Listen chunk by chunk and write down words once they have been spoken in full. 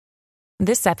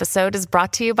This episode is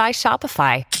brought to you by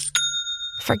Shopify.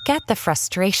 Forget the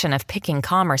frustration of picking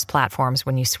commerce platforms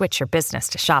when you switch your business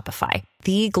to Shopify,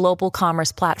 the global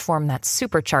commerce platform that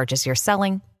supercharges your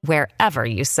selling wherever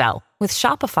you sell. With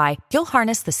Shopify, you'll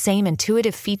harness the same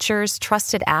intuitive features,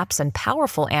 trusted apps, and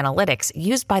powerful analytics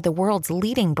used by the world's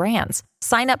leading brands.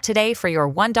 Sign up today for your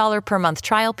 $1 per month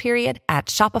trial period at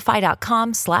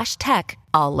shopify.com/tech,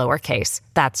 all lowercase.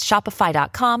 That's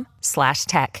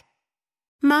shopify.com/tech.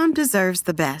 Mom deserves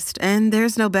the best, and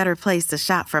there's no better place to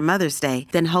shop for Mother's Day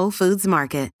than Whole Foods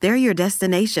Market. They're your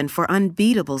destination for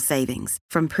unbeatable savings,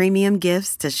 from premium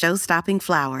gifts to show-stopping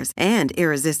flowers and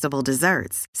irresistible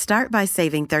desserts. Start by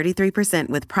saving 33%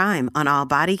 with Prime on all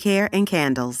body care and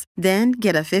candles. Then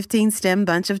get a 15-stem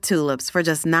bunch of tulips for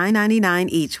just $9.99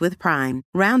 each with Prime.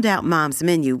 Round out Mom's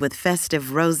menu with festive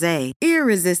rosé,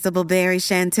 irresistible berry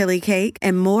chantilly cake,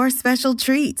 and more special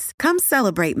treats. Come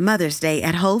celebrate Mother's Day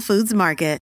at Whole Foods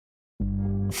Market.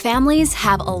 Families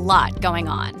have a lot going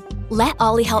on. Let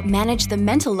Ollie help manage the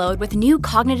mental load with new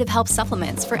cognitive help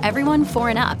supplements for everyone 4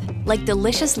 and up, like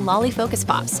delicious Lolly Focus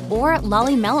Pops or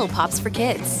Lolly Mellow Pops for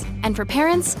kids. And for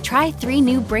parents, try 3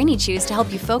 new Brainy Chews to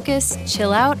help you focus,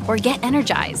 chill out, or get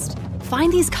energized.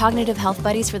 Find these cognitive health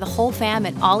buddies for the whole fam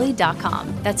at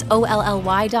ollie.com. That's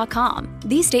OLLY.com.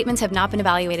 These statements have not been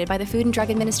evaluated by the Food and Drug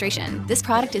Administration. This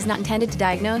product is not intended to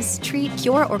diagnose, treat,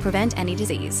 cure, or prevent any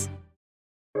disease.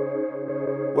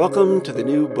 Welcome to the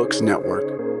New Books Network.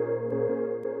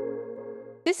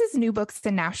 This is New Books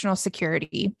and National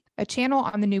Security, a channel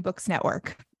on the New Books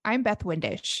Network. I'm Beth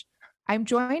Windish. I'm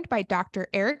joined by Dr.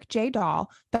 Erik J. Dahl,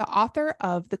 the author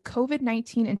of The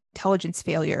COVID-19 Intelligence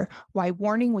Failure, Why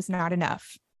Warning Was Not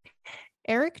Enough.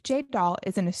 Erik J. Dahl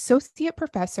is an associate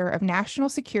professor of national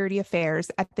security affairs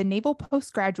at the Naval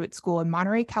Postgraduate School in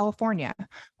Monterey, California,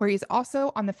 where he's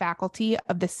also on the faculty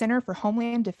of the Center for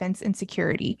Homeland Defense and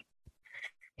Security.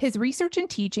 His research and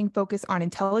teaching focus on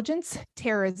intelligence,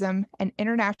 terrorism, and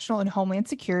international and homeland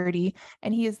security,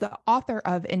 and he is the author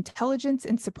of Intelligence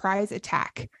and Surprise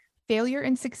Attack: Failure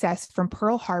and Success from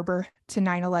Pearl Harbor to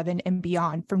 9/11 and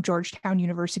Beyond from Georgetown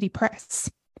University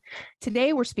Press.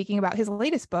 Today, we're speaking about his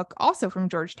latest book, also from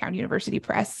Georgetown University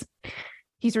Press.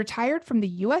 He's retired from the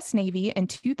U.S. Navy in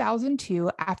 2002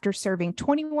 after serving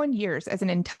 21 years as an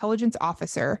intelligence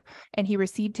officer, and he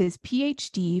received his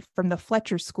PhD from the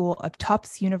Fletcher School of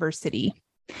Tufts University.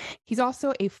 He's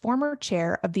also a former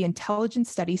chair of the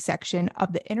Intelligence Studies section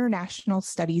of the International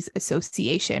Studies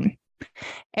Association.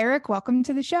 Erik, welcome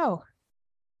to the show.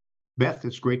 Beth,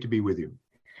 it's great to be with you.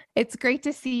 It's great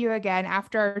to see you again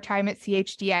after our time at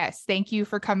CHDS. Thank you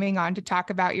for coming on to talk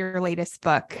about your latest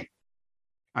book.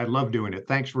 I love doing it.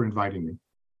 Thanks for inviting me.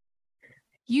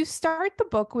 You start the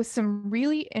book with some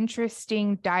really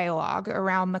interesting dialogue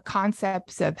around the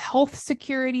concepts of health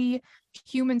security,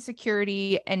 human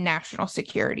security, and national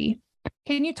security.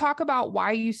 Can you talk about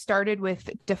why you started with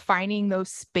defining those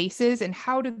spaces, and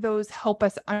how do those help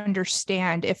us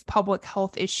understand if public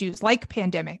health issues like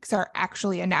pandemics are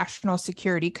actually a national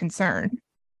security concern?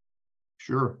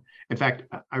 Sure. In fact,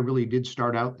 I really did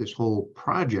start out this whole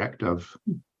project of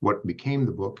what became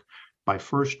the book by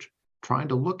first trying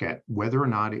to look at whether or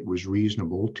not it was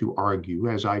reasonable to argue,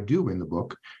 as I do in the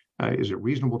book, is it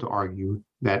reasonable to argue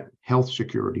that health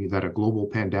security, that a global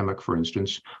pandemic, for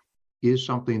instance, is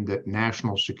something that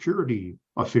national security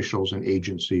officials and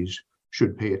agencies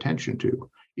should pay attention to?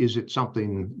 Is it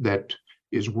something that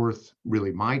is worth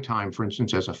really my time, for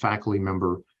instance, as a faculty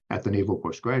member at the Naval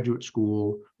Postgraduate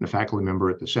School and a faculty member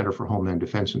at the Center for Homeland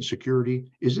Defense and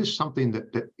Security? Is this something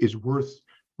that is worth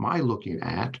my looking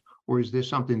at, or is this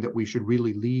something that we should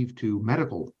really leave to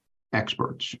medical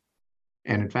experts?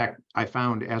 And in fact, I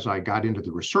found as I got into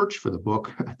the research for the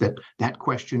book that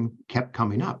question kept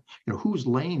coming up. Whose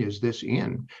lane is this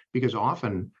in? Because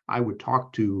often I would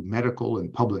talk to medical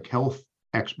and public health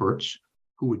experts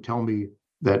who would tell me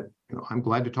that, I'm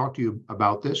glad to talk to you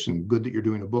about this and good that you're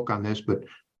doing a book on this, but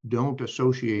don't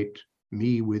associate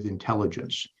me with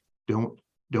intelligence. Don't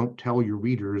tell your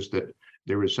readers that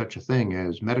there is such a thing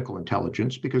as medical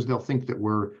intelligence, because they'll think that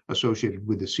we're associated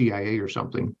with the CIA or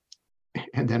something.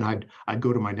 And then I'd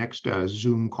go to my next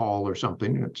Zoom call or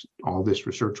something. All this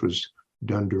research was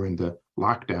done during the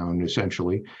lockdown,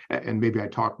 essentially. And maybe I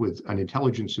talk with an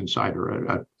intelligence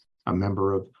insider, a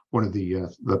member of one of the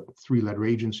 3-letter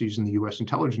agencies in the U.S.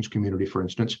 intelligence community, for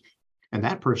instance. And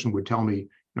that person would tell me,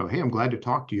 hey, I'm glad to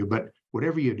talk to you, but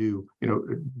whatever you do,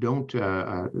 don't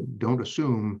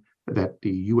assume that the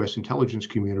U.S. intelligence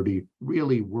community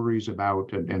really worries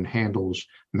about and handles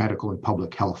medical and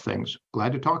public health things.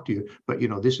 Glad to talk to you, but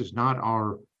this is not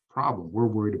our problem. We're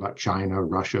worried about China,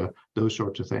 Russia, those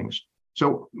sorts of things.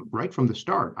 So right from the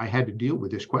start, I had to deal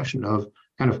with this question of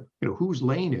kind of, whose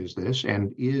lane is this?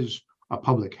 And is a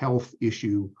public health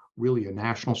issue really a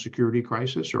national security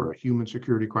crisis or a human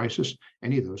security crisis?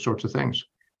 Any of those sorts of things.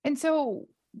 And so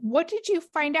what did you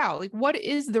find out? Like, what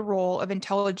is the role of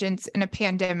intelligence in a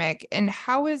pandemic, and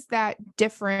how is that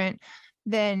different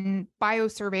than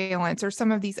biosurveillance or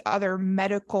some of these other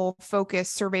medical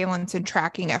focused surveillance and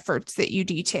tracking efforts that you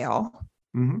detail?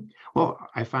 Mm-hmm. Well,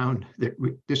 I found that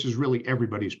this is really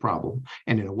everybody's problem.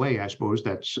 And in a way, I suppose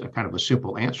that's a kind of a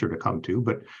simple answer to come to.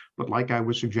 But like I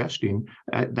was suggesting,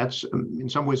 that's in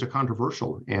some ways a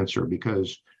controversial answer,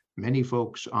 because many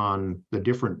folks on the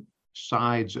different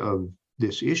sides of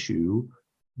this issue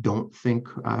don't think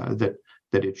that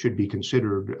it should be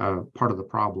considered part of the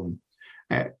problem.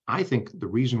 I think the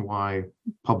reason why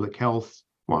public health,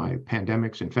 why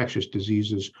pandemics, infectious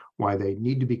diseases, why they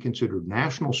need to be considered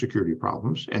national security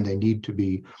problems, and they need to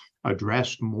be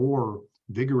addressed more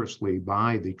vigorously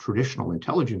by the traditional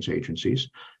intelligence agencies,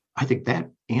 I think that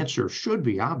answer should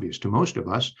be obvious to most of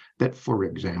us, that, for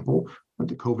example,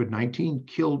 the COVID-19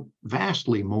 killed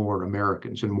vastly more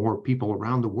Americans and more people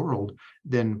around the world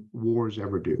than wars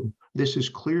ever do. This is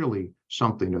clearly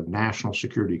something of national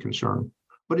security concern,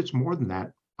 but it's more than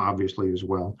that, obviously, as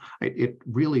well. It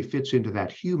really fits into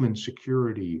that human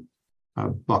security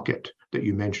bucket that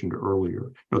you mentioned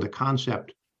earlier. The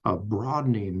concept of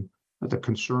broadening the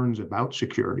concerns about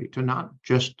security to not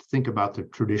just think about the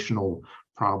traditional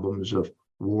problems of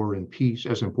war and peace,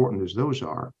 as important as those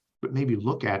are, but maybe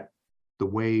look at the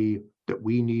way that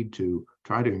we need to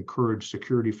try to encourage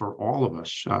security for all of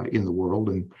us in the world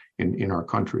and in our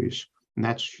countries. And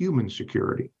that's human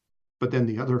security. But then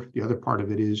the other part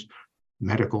of it is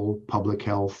medical, public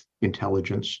health,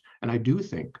 intelligence. And I do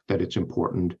think that it's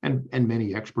important, and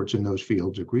many experts in those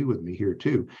fields agree with me here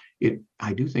too.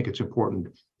 I do think it's important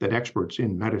that experts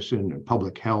in medicine and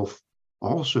public health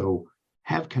also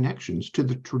have connections to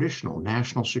the traditional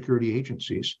national security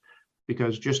agencies.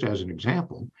 Because just as an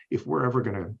example, if we're ever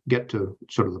going to get to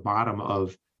sort of the bottom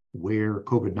of where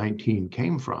COVID-19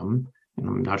 came from, and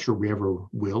I'm not sure we ever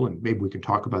will, and maybe we can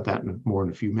talk about that more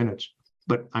in a few minutes,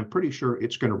 but I'm pretty sure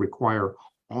it's going to require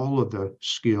all of the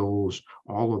skills,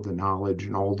 all of the knowledge,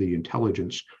 and all the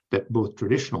intelligence that both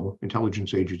traditional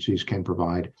intelligence agencies can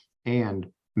provide and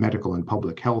medical and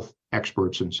public health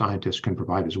experts and scientists can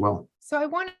provide as well. So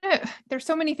there's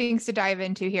so many things to dive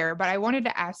into here, but I wanted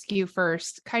to ask you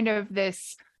first kind of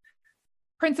this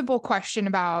principal question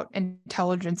about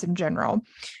intelligence in general.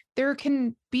 There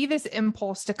can be this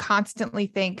impulse to constantly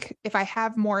think, if I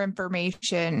have more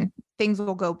information, things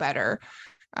will go better.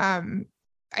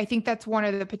 I think that's one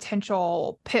of the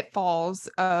potential pitfalls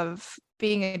of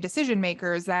being a decision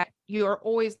maker, is that you are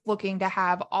always looking to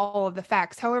have all of the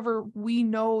facts. However, we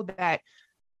know that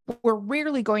we're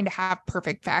rarely going to have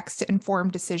perfect facts to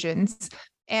inform decisions.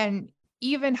 And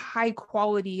even high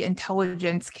quality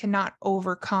intelligence cannot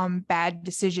overcome bad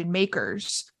decision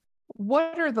makers.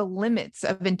 What are the limits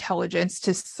of intelligence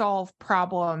to solve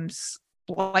problems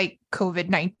like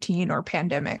COVID-19 or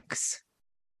pandemics?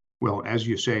 Well, as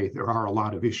you say, there are a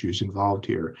lot of issues involved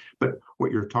here, but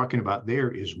what you're talking about there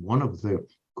is one of the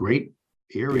great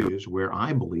areas where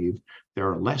I believe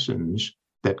there are lessons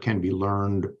that can be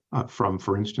learned from,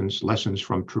 for instance, lessons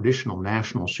from traditional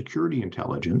national security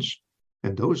intelligence.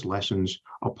 And those lessons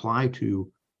apply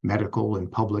to medical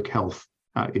and public health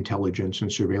intelligence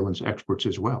and surveillance experts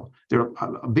as well. They're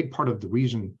a big part of the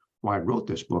reason why I wrote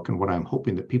this book, and what I'm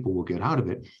hoping that people will get out of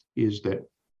it is that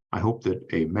I hope that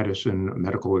a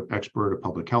medical expert, a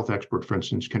public health expert, for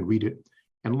instance, can read it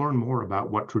and learn more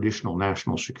about what traditional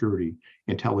national security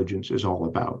intelligence is all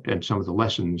about, and some of the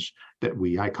lessons that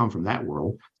I come from that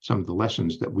world, some of the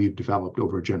lessons that we've developed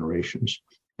over generations.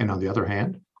 And on the other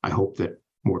hand, I hope that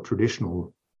more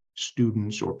traditional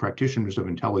students or practitioners of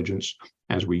intelligence,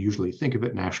 as we usually think of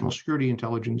it, national security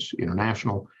intelligence,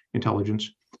 international intelligence,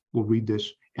 will read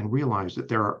this and realize that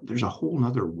there's a whole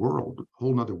nother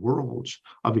worlds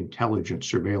of intelligence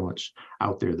surveillance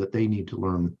out there that they need to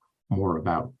learn more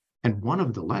about. And one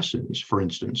of the lessons, for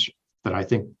instance, that I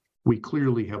think we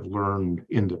clearly have learned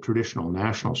in the traditional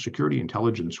national security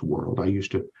intelligence world, I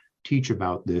used to teach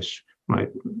about this when I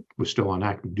was still on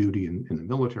active duty in the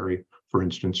military, for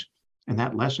instance, and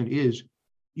that lesson is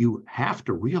you have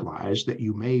to realize that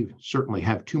you may certainly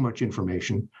have too much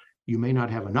information, you may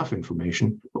not have enough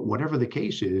information, but whatever the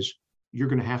case is, you're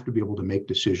going to have to be able to make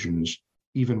decisions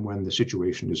even when the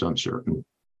situation is uncertain.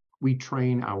 We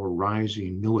train our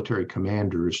rising military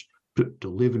commanders to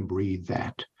live and breathe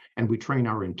that. And we train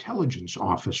our intelligence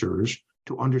officers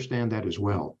to understand that as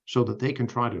well, so that they can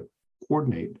try to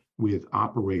coordinate with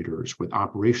operators, with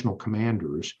operational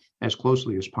commanders as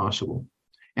closely as possible.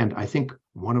 And I think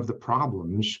one of the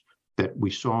problems that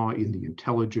we saw in the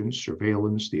intelligence,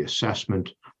 surveillance, the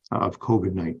assessment of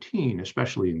COVID-19,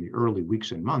 especially in the early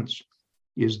weeks and months,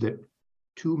 is that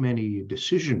too many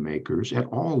decision makers at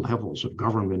all levels of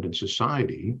government and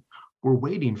society were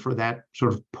waiting for that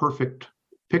sort of perfect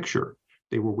picture.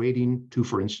 They were waiting to,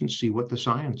 for instance, see what the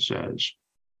science says.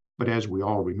 But as we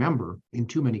all remember, in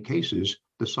too many cases,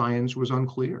 the science was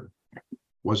unclear.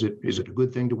 Is it a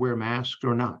good thing to wear masks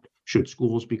or not? Should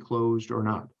schools be closed or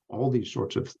not? All these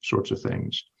sorts of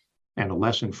things. And a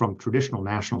lesson from traditional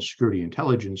national security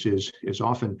intelligence is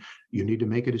often you need to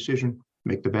make a decision,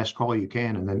 make the best call you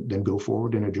can, and then go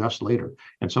forward and adjust later.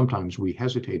 And sometimes we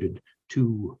hesitated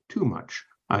too much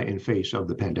in face of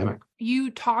the pandemic. You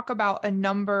talk about a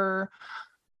number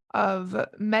of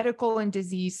medical and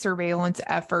disease surveillance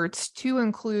efforts to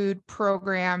include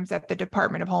programs at the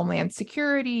Department of Homeland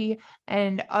Security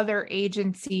and other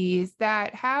agencies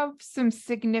that have some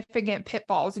significant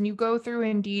pitfalls. And you go through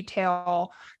in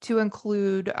detail to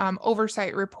include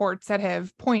oversight reports that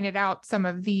have pointed out some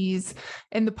of these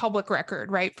in the public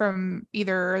record, right, from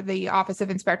either the Office of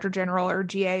Inspector General or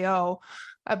GAO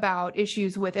about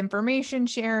issues with information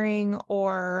sharing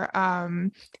or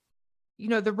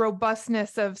the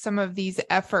robustness of some of these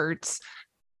efforts.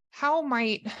 How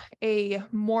might a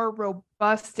more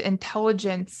robust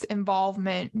intelligence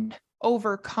involvement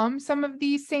overcome some of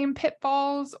these same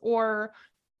pitfalls, or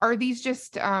are these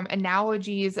just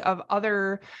analogies of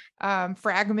other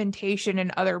fragmentation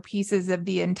and other pieces of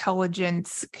the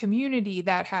intelligence community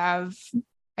that have,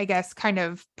 I guess, kind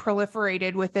of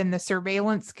proliferated within the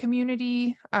surveillance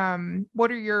community?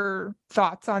 What are your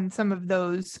thoughts on some of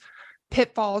those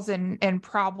pitfalls and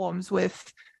problems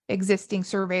with existing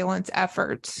surveillance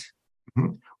efforts?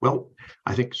 Well,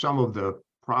 I think some of the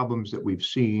problems that we've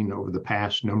seen over the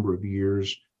past number of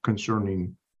years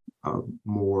concerning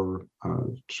more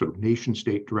sort of nation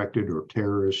state directed or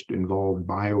terrorist involved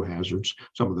biohazards,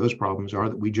 some of those problems are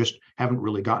that we just haven't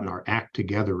really gotten our act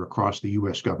together across the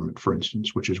US government, for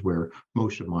instance, which is where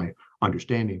most of my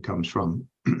understanding comes from.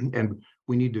 And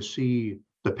we need to see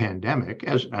the pandemic,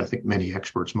 as I think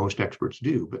most experts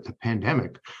do, but the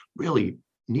pandemic really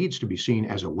needs to be seen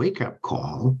as a wake-up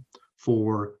call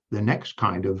for the next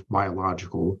kind of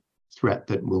biological threat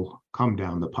that will come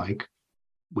down the pike.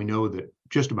 We know that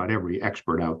just about every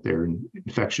expert out there in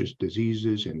infectious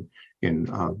diseases and in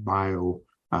bio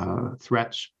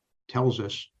threats tells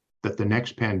us that the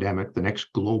next pandemic, the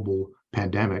next global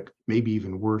pandemic, may be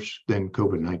even worse than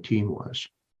COVID-19 was.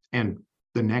 And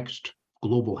the next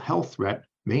global health threat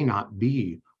may not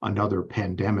be another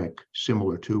pandemic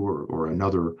similar to or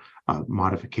another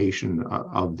modification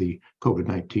of the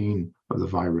COVID-19 of the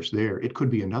virus there. It could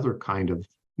be another kind of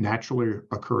naturally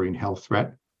occurring health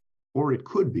threat, or it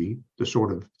could be the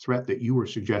sort of threat that you were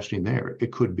suggesting there.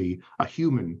 It could be a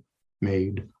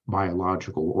human-made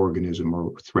biological organism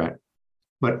or threat.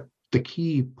 But the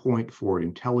key point for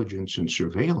intelligence and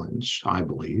surveillance, I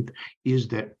believe, is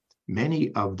that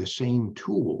many of the same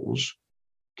tools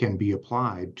can be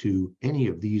applied to any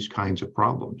of these kinds of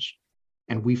problems.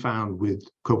 And we found with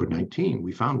COVID-19,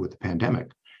 we found with the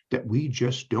pandemic, that we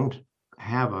just don't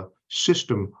have a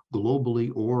system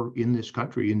globally or in this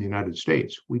country, in the United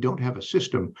States. We don't have a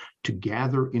system to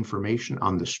gather information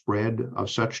on the spread of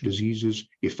such diseases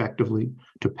effectively,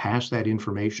 to pass that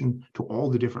information to all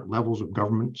the different levels of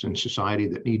governments and society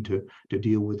that need to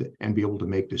deal with it and be able to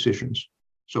make decisions.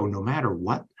 So no matter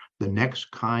what the next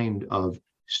kind of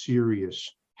serious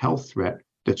health threat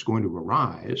that's going to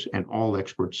arise, and all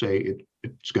experts say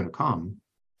it's going to come,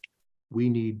 we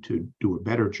need to do a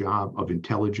better job of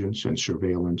intelligence and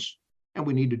surveillance. And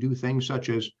we need to do things such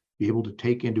as be able to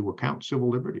take into account civil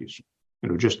liberties.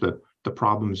 Just the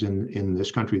problems in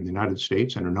this country, in the United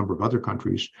States, and a number of other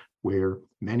countries where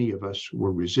many of us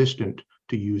were resistant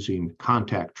to using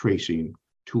contact tracing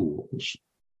tools.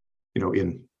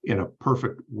 In a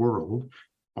perfect world,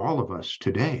 all of us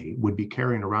today would be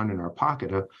carrying around in our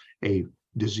pocket a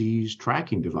disease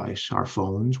tracking device, our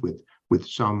phones with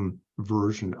some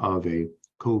version of a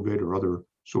COVID or other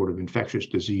sort of infectious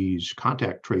disease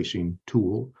contact tracing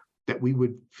tool that we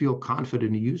would feel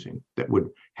confident in using, that would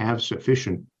have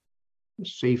sufficient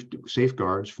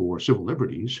safeguards for civil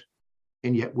liberties,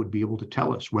 and yet would be able to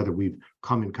tell us whether we've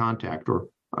come in contact or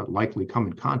likely come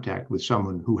in contact with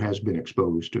someone who has been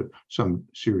exposed to some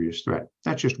serious threat.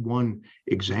 That's just one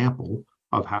example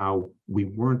of how we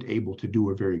weren't able to do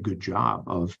a very good job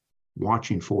of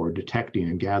watching for, detecting,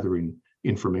 and gathering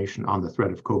information on the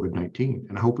threat of COVID-19.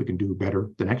 And I hope we can do better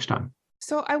the next time.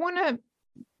 So I want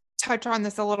to touch on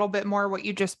this a little bit more, what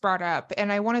you just brought up.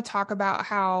 And I want to talk about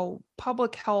how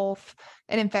public health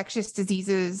and infectious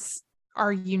diseases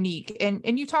are unique.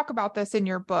 And you talk about this in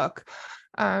your book.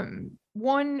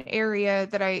 One area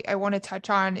that I want to touch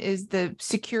on is the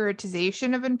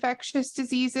securitization of infectious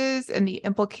diseases and the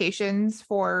implications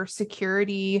for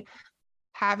security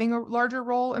having a larger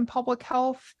role in public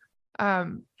health.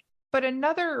 But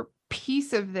another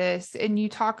piece of this, and you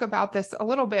talk about this a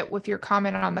little bit with your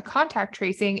comment on the contact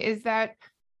tracing, is that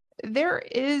there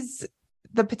is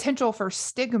the potential for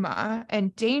stigma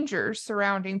and dangers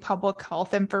surrounding public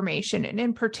health information. And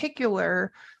in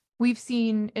particular, we've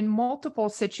seen in multiple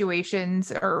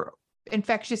situations or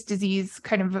infectious disease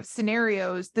kind of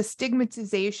scenarios, the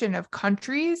stigmatization of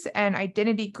countries and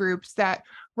identity groups that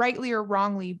rightly or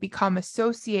wrongly become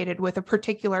associated with a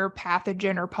particular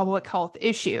pathogen or public health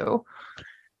issue.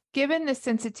 Given the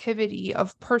sensitivity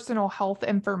of personal health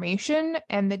information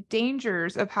and the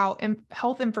dangers of how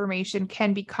health information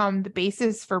can become the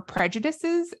basis for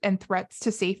prejudices and threats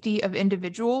to safety of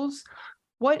individuals,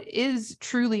 what is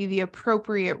truly the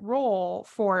appropriate role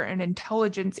for an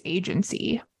intelligence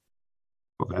agency?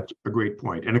 Well, that's a great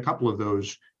point. And a couple of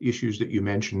those issues that you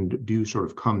mentioned do sort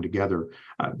of come together.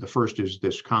 The first is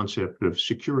this concept of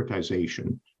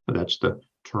securitization. That's the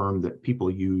term that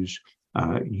people use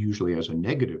usually as a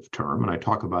negative term. And I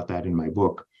talk about that in my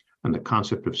book. And the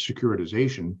concept of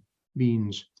securitization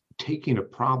means taking a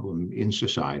problem in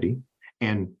society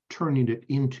and turning it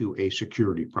into a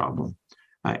security problem.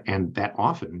 And that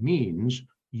often means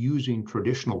using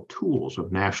traditional tools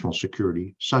of national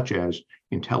security, such as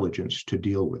intelligence, to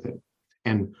deal with it.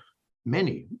 And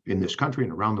many in this country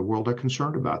and around the world are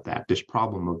concerned about that, this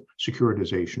problem of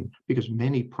securitization, because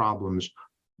many problems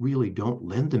really don't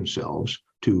lend themselves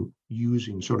to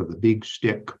using sort of the big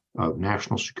stick of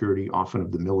national security, often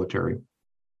of the military.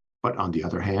 But on the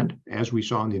other hand, as we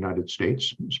saw in the United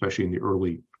States, especially in the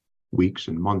early weeks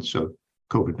and months of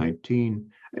COVID-19,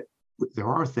 there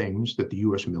are things that the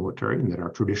US military and that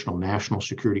our traditional national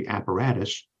security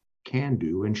apparatus can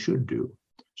do and should do.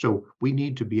 So we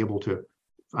need to be able to,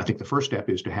 I think the first step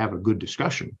is to have a good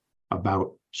discussion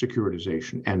about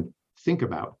securitization and think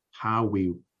about how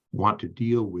we want to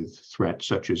deal with threats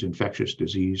such as infectious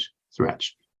disease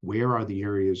threats. Where are the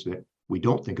areas that we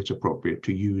don't think it's appropriate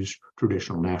to use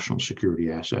traditional national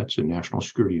security assets and national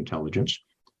security intelligence?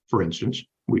 For instance,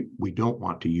 we don't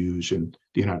want to use in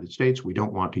the United States, we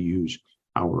don't want to use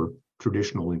our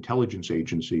traditional intelligence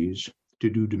agencies to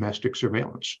do domestic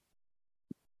surveillance.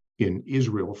 In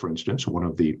Israel, for instance, one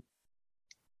of the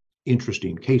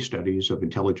interesting case studies of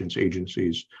intelligence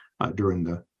agencies during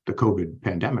the COVID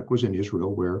pandemic was in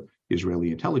Israel, where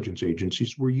Israeli intelligence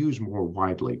agencies were used more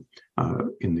widely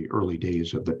in the early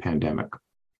days of the pandemic.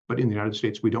 But in the United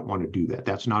States, we don't want to do that.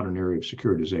 That's not an area of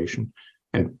securitization.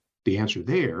 And the answer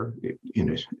there,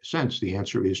 in a sense, the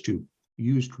answer is to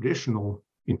use traditional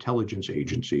intelligence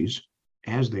agencies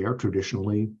as they are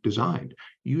traditionally designed.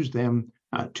 Use them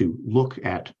to look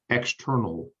at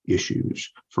external issues,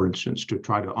 for instance, to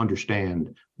try to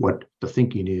understand what the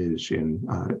thinking is in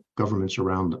governments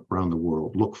around the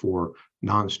world. Look for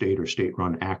non-state or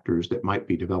state-run actors that might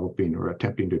be developing or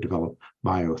attempting to develop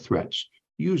bio threats.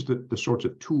 Use the sorts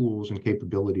of tools and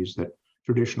capabilities that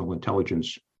traditional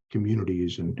intelligence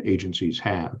communities and agencies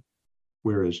have.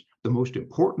 Whereas the most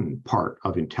important part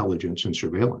of intelligence and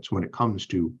surveillance when it comes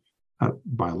to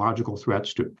biological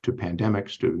threats, to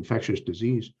pandemics, to infectious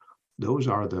disease, those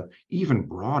are the even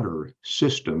broader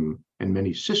system and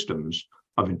many systems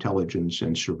of intelligence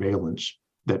and surveillance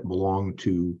that belong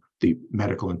to the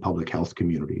medical and public health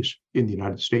communities. In the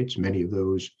United States, many of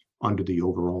those under the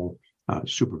overall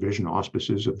supervision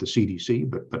auspices of the CDC,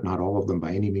 but not all of them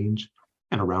by any means,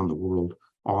 and around the world,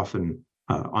 often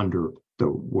under the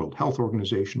World Health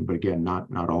Organization, but again,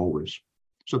 not always.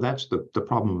 So that's the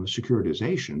problem of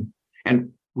securitization.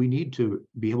 And we need to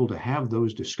be able to have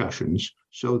those discussions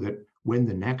so that when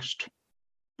the next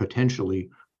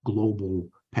potentially global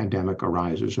pandemic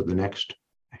arises or the next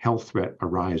health threat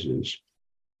arises,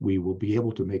 we will be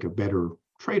able to make a better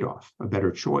trade-off, a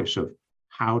better choice of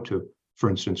how to,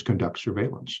 for instance, conduct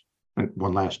surveillance. And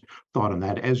one last thought on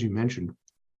that, as you mentioned,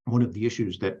 one of the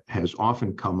issues that has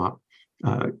often come up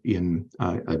in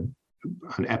an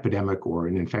epidemic or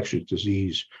an infectious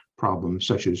disease problem,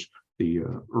 such as the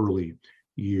early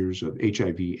years of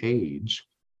HIV/AIDS,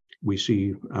 we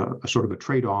see a sort of a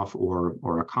trade-off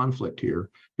or a conflict here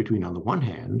between, on the one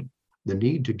hand, the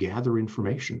need to gather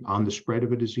information on the spread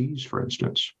of a disease, for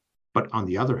instance, but on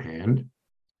the other hand,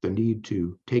 the need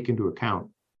to take into account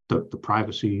the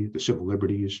privacy, the civil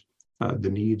liberties, the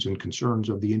needs and concerns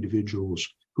of the individuals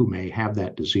who may have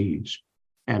that disease.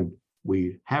 And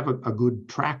we have a good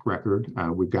track record.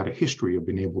 We've got a history of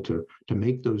being able to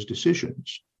make those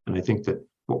decisions. And I think that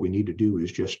what we need to do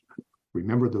is just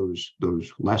remember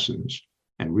those lessons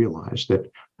and realize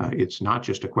that it's not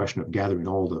just a question of gathering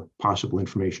all the possible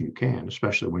information you can,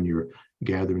 especially when you're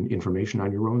gathering information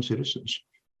on your own citizens.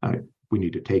 We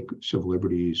need to take civil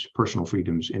liberties, personal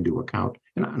freedoms into account.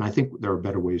 And I think there are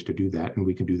better ways to do that, and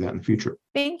we can do that in the future.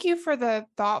 Thank you for the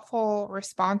thoughtful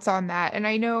response on that. And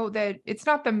I know that it's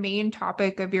not the main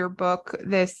topic of your book,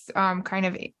 this kind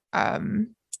of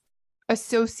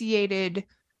associated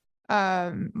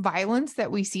violence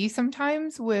that we see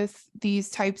sometimes with these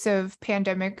types of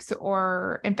pandemics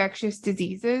or infectious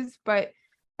diseases. But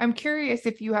I'm curious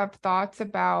if you have thoughts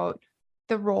about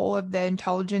the role of the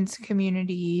intelligence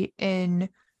community in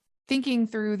thinking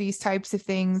through these types of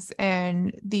things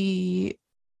and the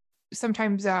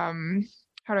sometimes, how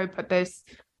do I put this?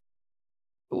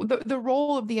 The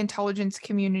role of the intelligence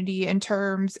community in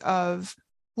terms of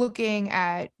looking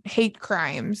at hate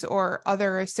crimes or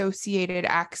other associated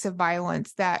acts of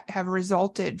violence that have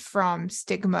resulted from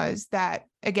stigmas that,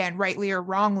 again, rightly or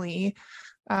wrongly,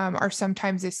 are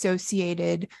sometimes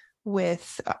associated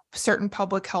with certain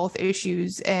public health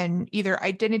issues and either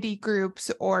identity groups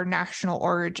or national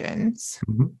origins.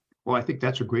 Mm-hmm. Well, I think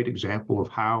that's a great example of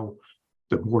how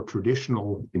the more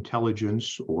traditional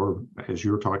intelligence, or as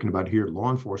you're talking about here,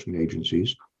 law enforcement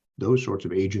agencies, those sorts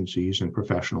of agencies and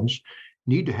professionals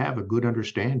need to have a good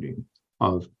understanding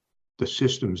of the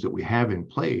systems that we have in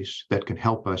place that can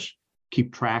help us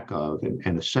keep track of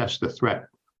and assess the threat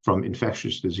from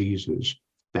infectious diseases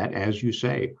that, as you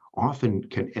say, often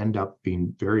can end up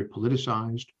being very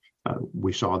politicized.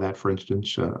 We saw that, for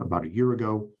instance, about a year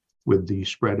ago with the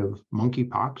spread of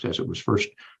monkeypox, as it was first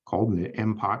called, in the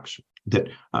Mpox, that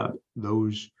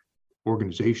those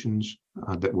organizations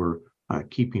that were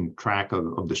keeping track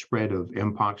of the spread of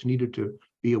Mpox needed to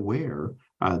be aware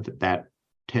that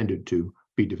tended to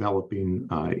be developing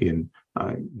in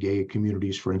gay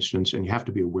communities, for instance, and you have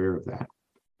to be aware of that.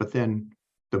 But then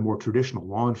the more traditional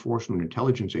law enforcement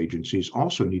intelligence agencies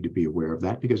also need to be aware of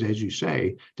that, because, as you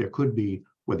say, there could be,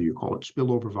 whether you call it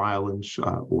spillover violence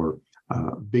or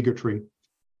bigotry,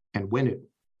 and when it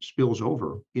spills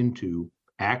over into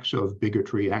acts of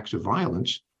bigotry, acts of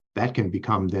violence, that can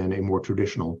become then a more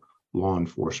traditional law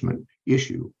enforcement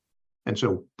issue. And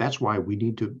so that's why we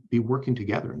need to be working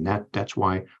together. And that's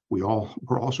why we're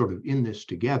all sort of in this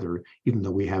together, even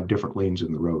though we have different lanes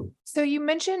in the road. So you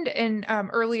mentioned in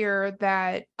earlier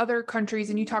that other countries,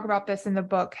 and you talk about this in the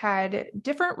book, had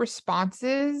different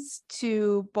responses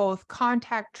to both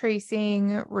contact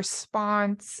tracing,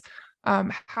 response,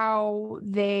 how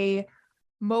they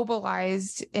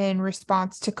mobilized in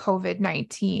response to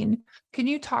COVID-19. Can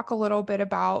you talk a little bit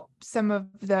about some of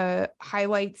the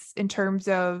highlights in terms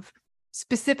of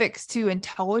specifics to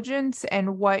intelligence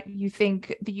and what you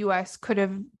think the U.S. could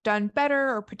have done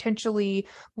better or potentially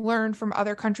learned from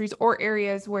other countries, or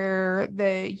areas where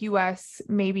the U.S.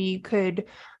 maybe could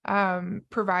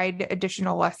provide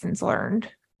additional lessons learned?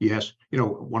 Yes.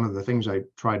 One of the things I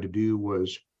tried to do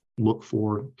was look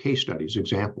for case studies,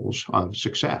 examples of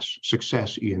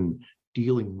success in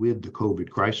dealing with the COVID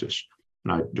crisis.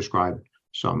 And I described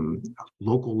some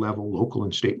local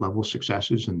and state level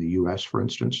successes in the U.S., for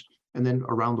instance, and then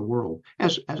around the world.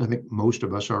 As I think most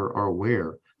of us are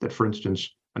aware that, for instance,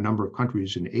 a number of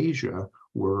countries in Asia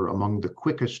were among the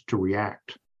quickest to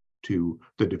react to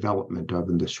the development of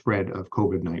and the spread of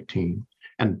COVID-19.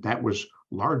 And that was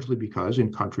largely because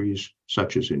in countries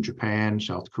such as in Japan,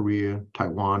 South Korea,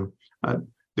 Taiwan,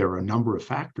 there are a number of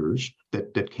factors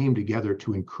that came together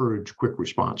to encourage quick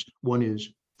response. One is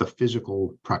the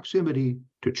physical proximity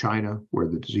to China, where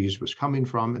the disease was coming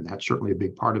from, and that's certainly a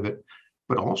big part of it.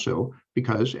 But also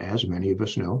because, as many of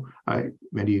us know,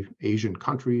 many Asian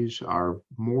countries are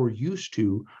more used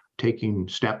to taking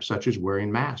steps such as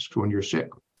wearing masks when you're sick.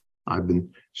 I've been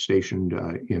stationed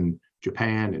in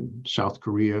Japan and South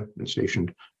Korea, and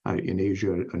stationed in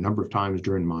Asia a number of times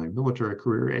during my military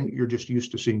career, and you're just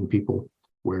used to seeing people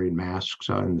wearing masks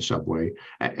in the subway.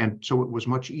 And so it was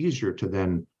much easier to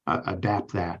then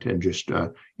adapt that and just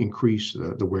increase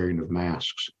the wearing of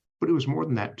masks. But it was more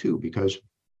than that too, because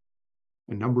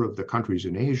a number of the countries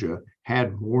in Asia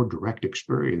had more direct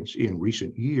experience in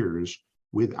recent years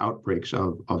with outbreaks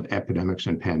of epidemics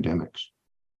and pandemics.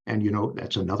 And,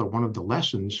 that's another one of the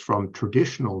lessons from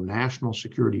traditional national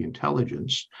security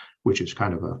intelligence, which is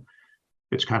kind of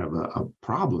a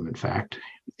problem, in fact,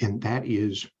 and that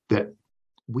is that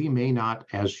we may not,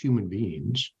 as human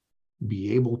beings,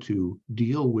 be able to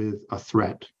deal with a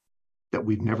threat that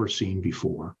we've never seen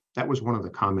before. That was one of the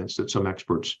comments that some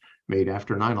experts made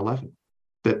after 9/11,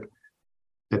 that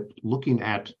that looking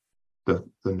at the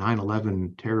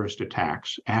 9/11 terrorist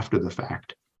attacks after the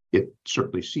fact, it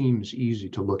certainly seems easy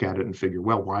to look at it and figure,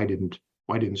 well, why didn't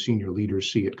senior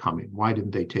leaders see it coming? Why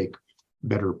didn't they take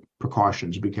better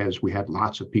precautions? Because we had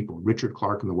lots of people, Richard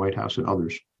Clarke in the White House and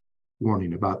others,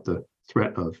 warning about the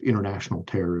threat of international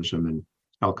terrorism and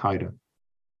Al-Qaeda.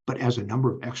 But as a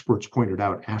number of experts pointed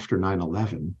out after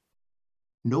 9/11,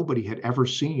 nobody had ever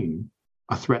seen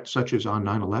a threat such as on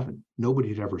 9/11. Nobody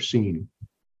had ever seen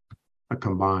a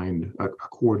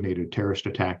coordinated terrorist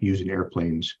attack using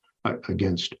airplanes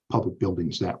against public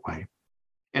buildings that way.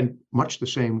 And much the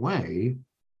same way,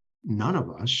 none of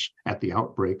us at the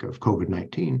outbreak of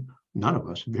COVID-19, none of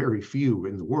us, very few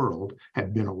in the world,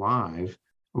 had been alive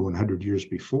 100 years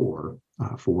before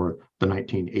for the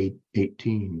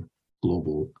 1918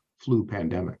 global flu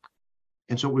pandemic.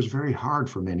 And so it was very hard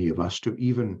for many of us to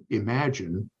even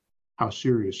imagine how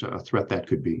serious a threat that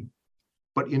could be.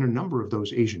 But in a number of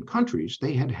those Asian countries,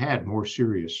 they had had more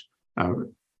serious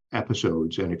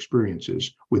episodes and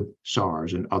experiences with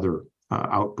SARS and other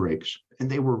outbreaks, and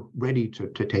they were ready to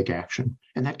take action.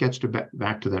 And that gets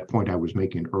back to that point I was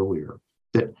making earlier,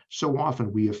 that so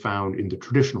often we have found in the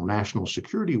traditional national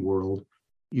security world,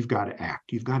 you've got to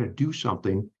act, you've got to do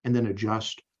something, and then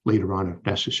adjust later on if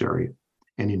necessary.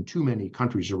 And in too many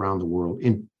countries around the world,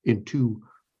 in too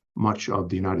much of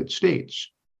the United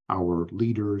States, our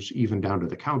leaders, even down to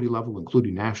the county level,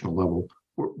 including national level,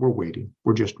 we're waiting.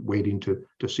 We're just waiting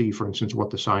to see, for instance, what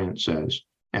the science says.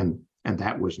 And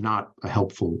that was not a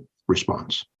helpful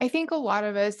response. I think a lot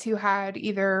of us who had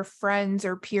either friends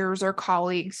or peers or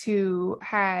colleagues who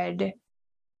had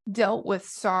dealt with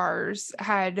SARS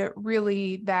had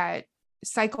really that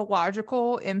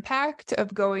psychological impact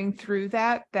of going through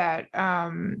that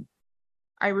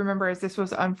I remember as this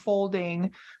was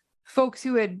unfolding, folks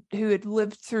who had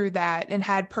lived through that and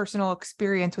had personal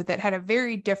experience with it had a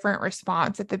very different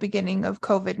response at the beginning of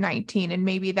COVID-19. And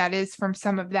maybe that is from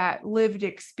some of that lived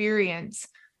experience.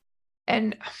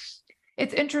 And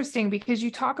it's interesting because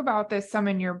you talk about this some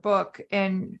in your book,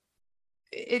 and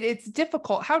it's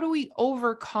difficult. How do we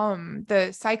overcome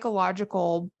the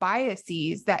psychological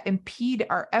biases that impede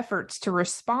our efforts to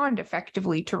respond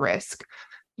effectively to risk?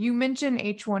 You mentioned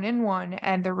H1N1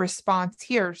 and the response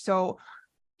here. So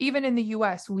even in the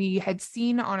US, we had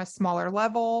seen on a smaller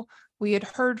level, we had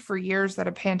heard for years that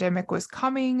a pandemic was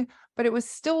coming, but it was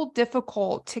still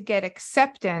difficult to get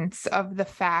acceptance of the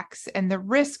facts and the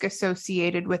risk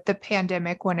associated with the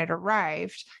pandemic when it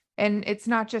arrived. And it's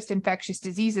not just infectious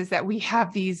diseases that we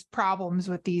have these problems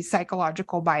with these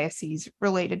psychological biases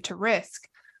related to risk.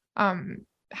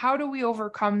 How do we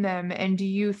overcome them? And do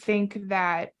you think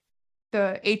that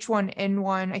the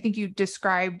H1N1, I think you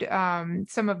described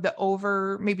some of the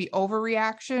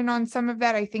overreaction on some of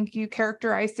that. I think you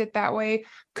characterized it that way.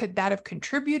 Could that have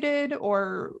contributed,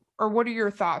 or what are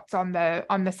your thoughts on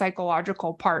the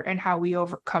psychological part and how we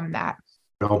overcome that?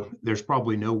 Well, there's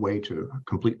probably no way to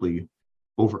completely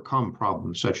overcome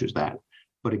problems such as that.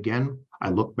 But again, I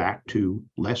look back to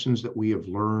lessons that we have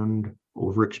learned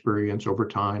over experience, over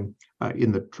time,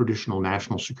 in the traditional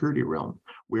national security realm,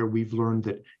 where we've learned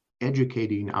that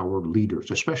educating our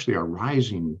leaders, especially our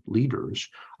rising leaders,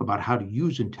 about how to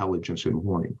use intelligence and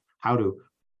warning, how to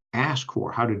ask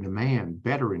for, how to demand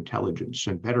better intelligence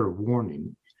and better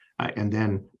warning, and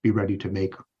then be ready to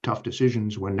make tough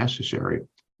decisions when necessary.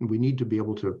 And we need to be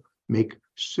able to make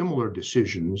similar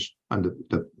decisions on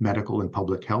the medical and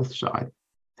public health side.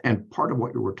 And part of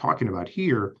what we're talking about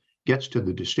here gets to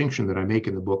the distinction that I make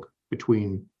in the book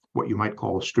between what you might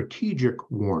call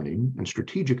strategic warning and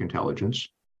strategic intelligence,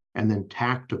 and then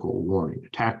tactical warning,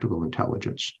 tactical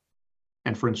intelligence.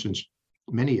 And for instance,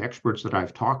 many experts that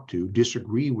I've talked to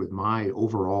disagree with my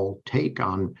overall take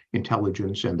on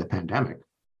intelligence and the pandemic.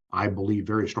 I believe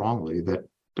very strongly that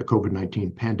the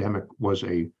COVID-19 pandemic was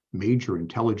a major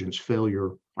intelligence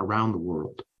failure around the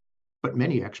world. But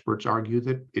many experts argue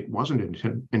that it wasn't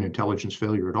an intelligence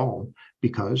failure at all,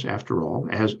 because after all,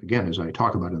 as I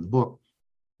talk about in the book,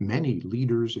 many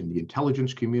leaders in the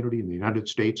intelligence community in the United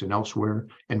States and elsewhere,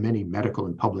 and many medical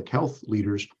and public health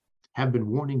leaders have been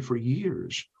warning for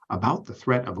years about the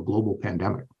threat of a global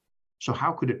pandemic. So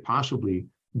how could it possibly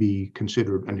be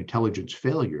considered an intelligence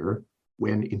failure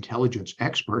when intelligence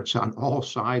experts on all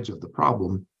sides of the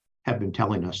problem have been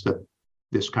telling us that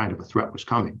this kind of a threat was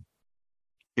coming?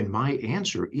 And my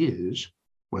answer is,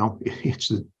 well,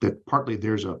 it's that partly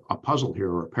there's a puzzle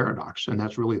here, or a paradox, and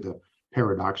that's really the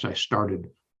paradox I started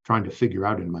trying to figure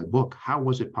out in my book. How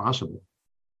was it possible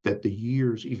that the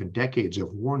years, even decades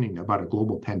of warning about a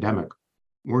global pandemic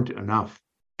weren't enough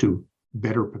to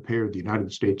better prepare the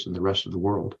United States and the rest of the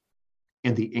world?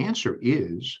 And the answer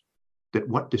is that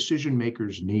what decision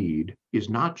makers need is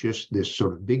not just this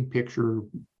sort of big picture,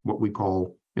 what we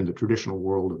call in the traditional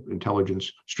world of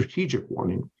intelligence, strategic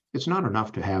warning. It's not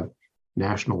enough to have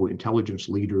national intelligence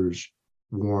leaders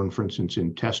warn, for instance,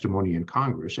 in testimony in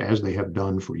Congress, as they have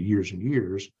done for years and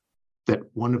years, that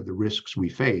one of the risks we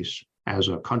face as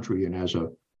a country and as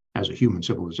a human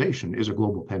civilization is a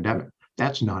global pandemic.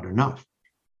 That's not enough.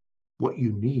 What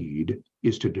you need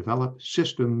is to develop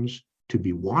systems to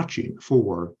be watching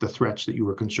for the threats that you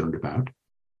are concerned about.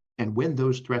 And when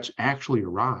those threats actually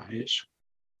arise,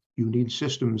 you need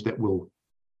systems that will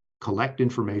collect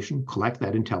information, collect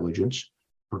that intelligence,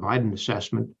 provide an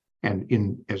assessment, and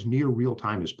in as near real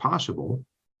time as possible,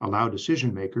 allow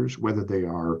decision makers, whether they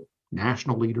are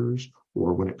national leaders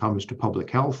or when it comes to public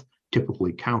health,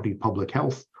 typically county public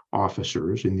health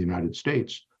officers in the United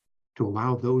States, to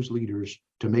allow those leaders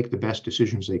to make the best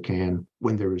decisions they can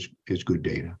when there is good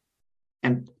data.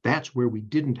 And that's where we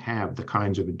didn't have the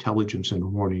kinds of intelligence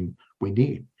and warning we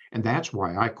need. And that's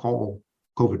why I call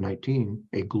COVID-19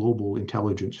 a global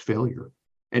intelligence failure.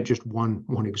 And just one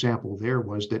example there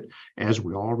was that, as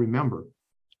we all remember,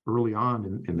 early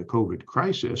on in the COVID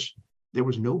crisis, there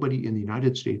was nobody in the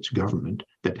United States government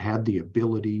that had the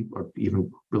ability or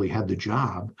even really had the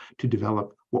job to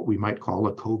develop what we might call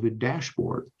a COVID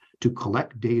dashboard, to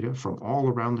collect data from all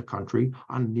around the country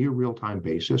on a near real-time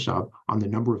basis on the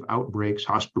number of outbreaks,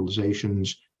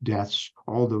 hospitalizations, deaths,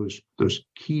 all those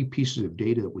key pieces of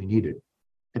data that we needed,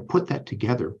 and put that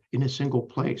together in a single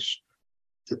place.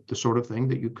 The sort of thing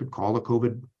that you could call a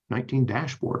COVID-19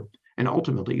 dashboard. And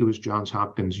ultimately, it was Johns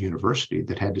Hopkins University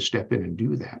that had to step in and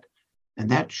do that. And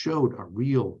that showed a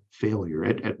real failure.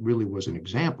 It really was an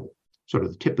example, sort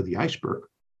of the tip of the iceberg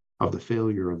of the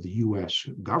failure of the US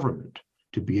government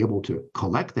to be able to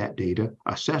collect that data,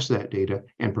 assess that data,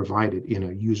 and provide it in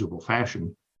a usable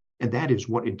fashion. And that is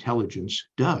what intelligence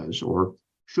does, or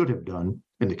should have done,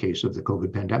 in the case of the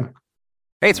COVID pandemic.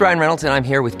 Hey, it's Ryan Reynolds, and I'm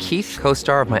here with Keith,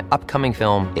 co-star of my upcoming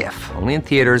film, If, only in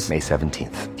theaters May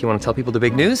 17th. Do you want to tell people the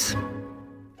big news?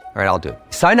 All right, I'll do it.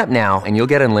 Sign up now and you'll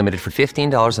get unlimited for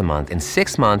 $15 a month and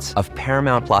 6 months of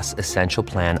Paramount Plus Essential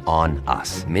Plan on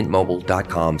us.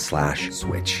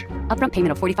 MintMobile.com/switch. Upfront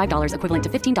payment of $45 equivalent to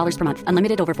 $15 per month.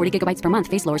 Unlimited over 40 gigabytes per month.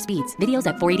 Face lower speeds. Videos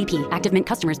at 480p. Active Mint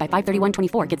customers by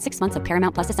 531.24 get 6 months of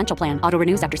Paramount Plus Essential Plan. Auto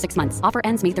renews after 6 months. Offer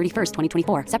ends May 31st,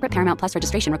 2024. Separate Paramount Plus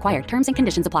registration required. Terms and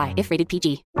conditions apply if rated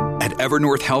PG. At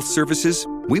Evernorth Health Services,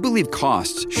 we believe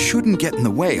costs shouldn't get in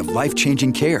the way of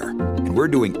life-changing care, and we're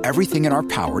doing everything in our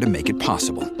power to make it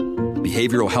possible.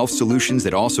 Behavioral health solutions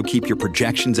that also keep your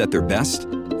projections at their best?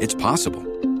 It's possible.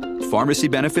 Pharmacy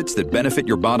benefits that benefit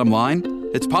your bottom line?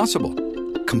 It's possible.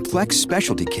 Complex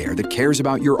specialty care that cares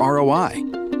about your ROI?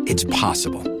 It's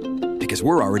possible. Because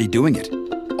we're already doing it.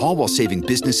 All while saving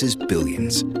businesses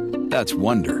billions. That's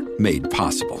Wonder made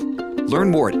possible.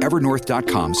 Learn more at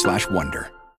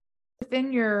evernorth.com/wonder.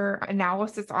 Within your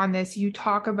analysis on this, you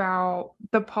talk about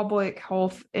the public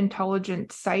health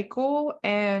intelligence cycle.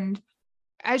 And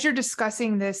as you're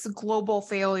discussing this global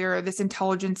failure, this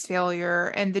intelligence failure,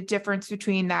 and the difference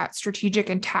between that strategic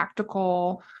and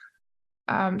tactical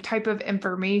type of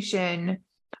information,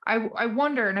 I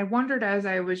wondered as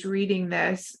I was reading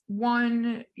this,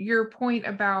 one, your point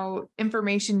about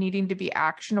information needing to be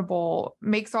actionable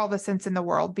makes all the sense in the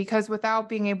world, because without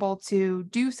being able to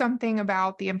do something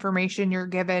about the information you're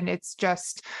given, it's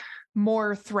just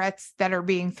more threats that are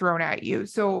being thrown at you.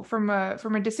 So from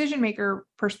a decision maker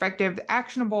perspective,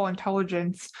 actionable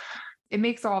intelligence, it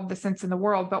makes all of the sense in the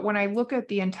world. But when I look at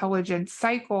the intelligence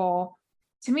cycle,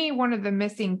 to me, one of the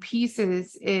missing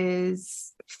pieces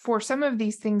is, for some of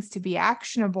these things to be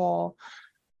actionable,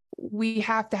 we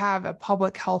have to have a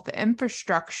public health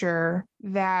infrastructure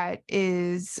that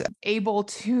is able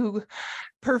to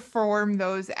perform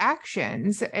those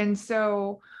actions. And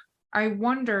so I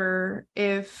wonder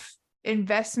if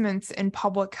investments in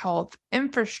public health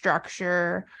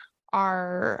infrastructure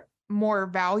are more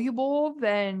valuable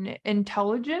than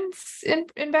intelligence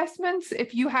investments.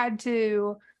 If you had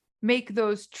to make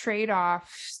those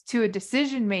trade-offs to a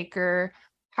decision maker,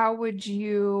 how would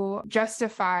you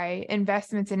justify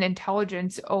investments in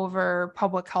intelligence over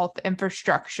public health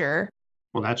infrastructure?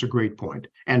 Well, that's a great point.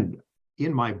 And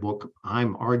in my book,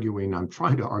 I'm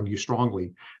trying to argue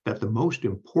strongly that the most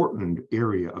important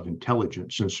area of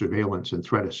intelligence and surveillance and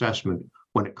threat assessment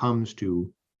when it comes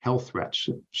to health threats,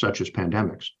 such as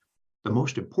pandemics, the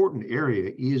most important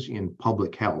area is in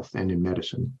public health and in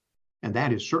medicine. And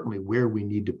that is certainly where we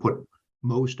need to put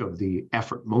most of the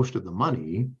effort, most of the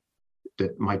money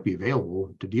that might be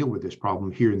available to deal with this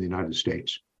problem here in the United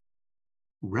States.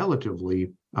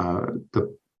 Relatively,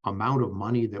 the amount of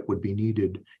money that would be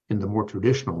needed in the more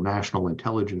traditional national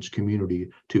intelligence community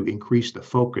to increase the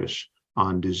focus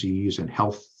on disease and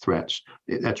health threats,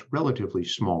 that's relatively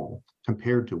small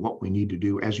compared to what we need to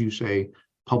do. As you say,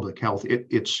 public health,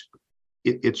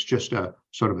 it's just a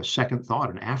sort of a second thought,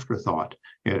 an afterthought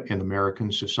in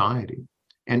American society.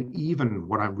 And even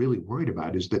what I'm really worried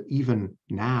about is that even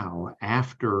now,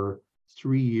 after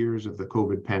 3 years of the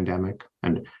COVID pandemic,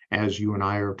 and as you and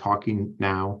I are talking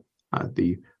now,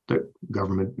 the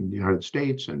government in the United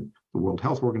States and the World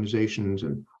Health Organizations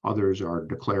and others are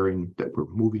declaring that we're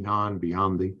moving on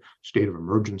beyond the state of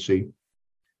emergency.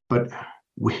 But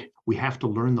we have to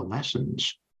learn the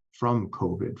lessons from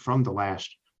COVID, from the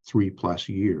last 3+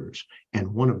 years.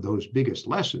 And one of those biggest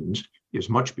lessons is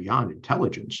much beyond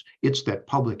intelligence. It's that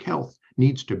public health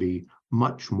needs to be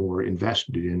much more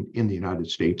invested in the United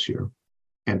States here.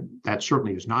 And that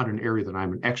certainly is not an area that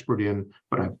I'm an expert in,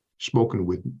 but I've spoken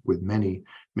with many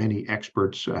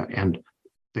experts, and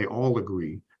they all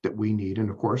agree that we need, and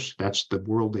of course, that's the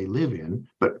world they live in,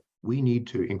 but we need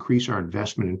to increase our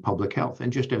investment in public health.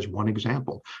 And just as one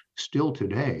example, still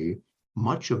today,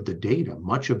 much of the data,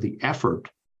 much of the effort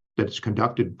that is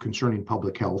conducted concerning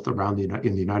public health around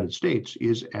in the United States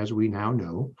is, as we now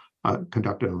know,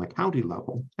 conducted on the county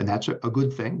level. And that's a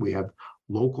good thing. We have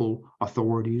local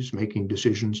authorities making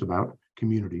decisions about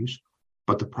communities.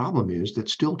 But the problem is that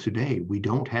still today, we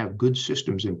don't have good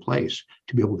systems in place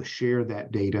to be able to share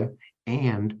that data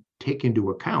and take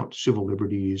into account civil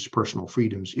liberties, personal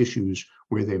freedoms, issues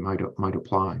where they might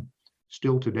apply.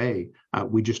 Still today,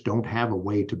 we just don't have a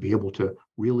way to be able to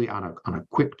really, on a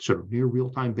quick, sort of near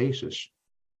real-time basis,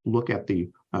 look at the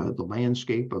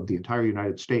landscape of the entire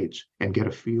United States and get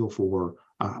a feel for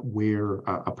where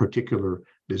a particular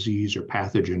disease or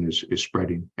pathogen is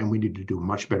spreading. And we need to do a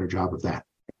much better job of that.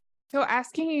 So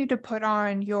asking you to put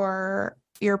on your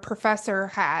professor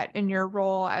hat in your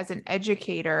role as an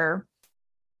educator,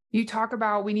 you talk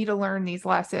about we need to learn these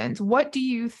lessons. What do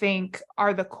you think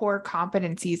are the core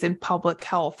competencies in public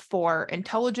health for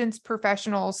intelligence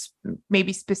professionals,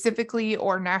 maybe specifically,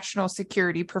 or national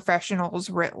security professionals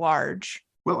writ large?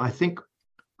 Well, I think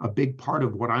a big part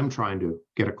of what I'm trying to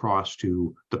get across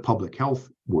to the public health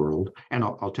world, and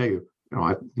I'll tell you,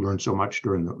 I've learned so much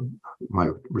during my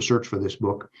research for this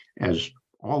book, as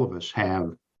all of us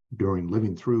have during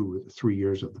living through the 3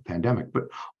 years of the pandemic. But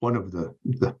one of the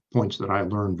points that I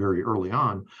learned very early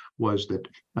on was that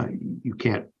you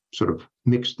can't sort of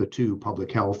mix the two,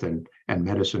 public health and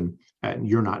medicine, and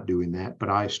you're not doing that. But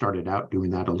I started out doing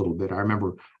that a little bit. I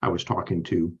remember I was talking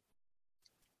to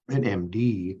an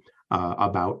MD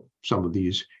about some of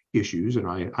these issues, and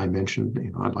I mentioned,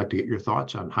 I'd like to get your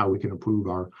thoughts on how we can improve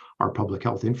our public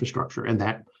health infrastructure. And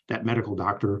that medical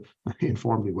doctor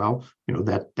informed me, well,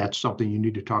 that's something you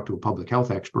need to talk to a public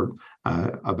health expert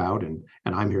about, and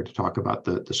I'm here to talk about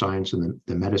the science and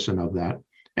the medicine of that.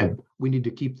 And we need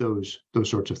to keep those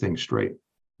sorts of things straight.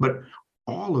 But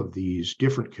all of these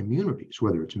different communities,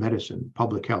 whether it's medicine,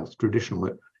 public health, traditional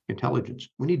intelligence,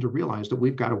 we need to realize that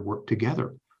we've got to work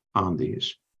together on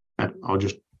these. And I'll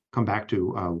just come back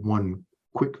to one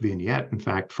quick vignette, in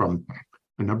fact, from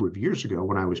a number of years ago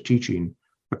when I was teaching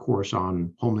a course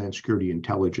on Homeland Security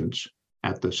Intelligence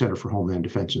at the Center for Homeland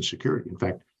Defense and Security. In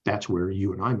fact, that's where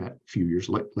you and I met a few years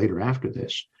later after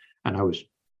this. And I was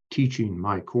teaching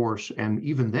my course. And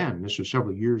even then, this was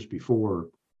several years before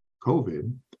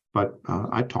COVID, but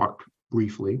I talked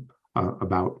briefly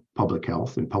about public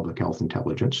health and public health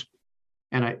intelligence.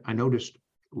 And I noticed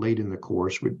late in the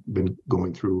course, we'd been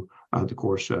going through the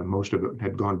course, most of it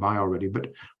had gone by already,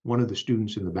 but one of the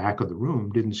students in the back of the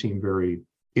room didn't seem very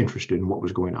interested in what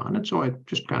was going on. And so I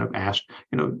just kind of asked,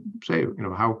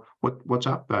 what's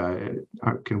up?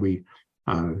 Can we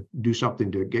do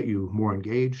something to get you more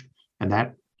engaged? And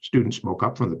that student spoke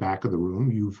up from the back of the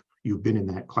room. You've been in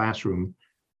that classroom,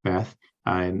 Beth,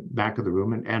 in back of the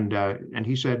room. And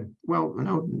he said, well,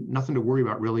 no, nothing to worry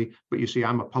about really. But you see,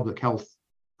 I'm a public health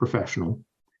professional,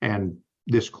 and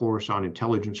this course on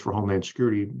intelligence for Homeland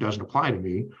Security doesn't apply to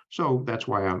me. So that's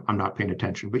why I'm not paying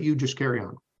attention, but you just carry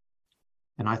on.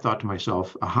 And I thought to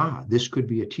myself, aha, this could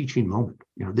be a teaching moment.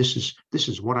 This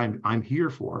is what I'm here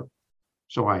for.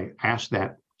 So I asked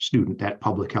that student, that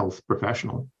public health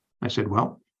professional, I said,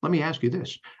 well, let me ask you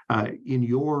this. In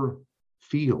your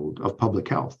field of public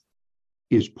health,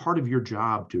 is part of your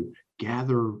job to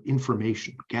gather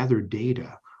information, gather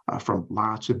data from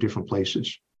lots of different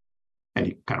places? And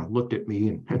he kind of looked at me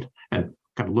and kind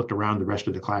of looked around the rest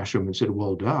of the classroom and said,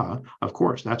 well, duh, of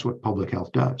course, that's what public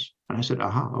health does. And I said,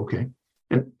 aha, okay.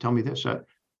 And tell me this, do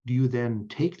you then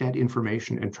take that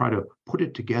information and try to put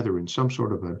it together in some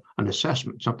sort of an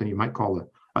assessment, something you might call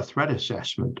a threat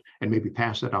assessment and maybe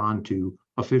pass it on to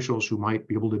officials who might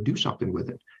be able to do something with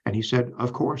it? And he said,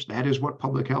 of course, that is what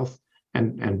public health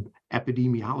and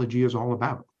epidemiology is all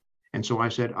about. And so I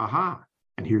said, aha.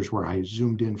 And here's where I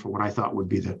zoomed in for what I thought would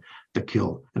be the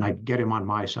kill. And I get him on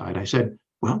my side. I said,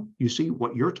 well, you see,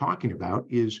 what you're talking about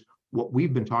is what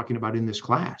we've been talking about in this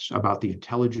class, about the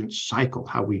intelligence cycle,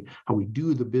 how we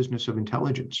do the business of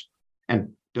intelligence.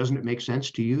 And doesn't it make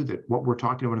sense to you that what we're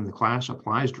talking about in the class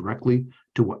applies directly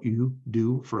to what you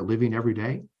do for a living every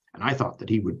day? And I thought that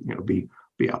he would,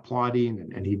 be applauding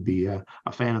and he'd be a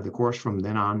fan of the course from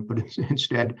then on. But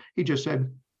instead, he just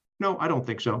said, no, I don't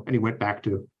think so. And he went back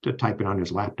to typing on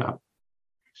his laptop.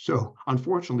 So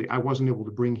unfortunately, I wasn't able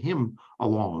to bring him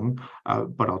along.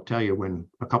 But I'll tell you, when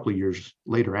a couple of years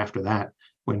later after that,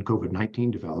 when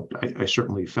COVID-19 developed, I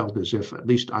certainly felt as if at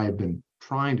least I had been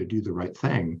trying to do the right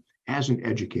thing as an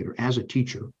educator, as a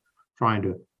teacher, trying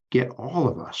to get all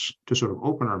of us to sort of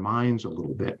open our minds a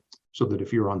little bit so that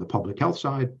if you're on the public health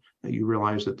side, you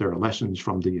realize that there are lessons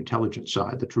from the intelligence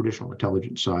side, the traditional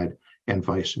intelligence side, and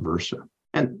vice versa.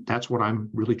 And that's what I'm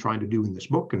really trying to do in this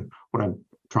book and what I'm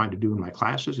trying to do in my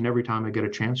classes. And every time I get a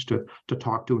chance to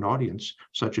talk to an audience,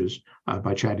 such as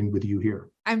by chatting with you here.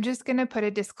 I'm just going to put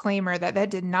a disclaimer that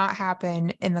did not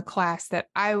happen in the class that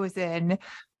I was in,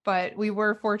 but we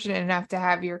were fortunate enough to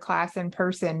have your class in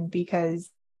person because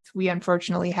we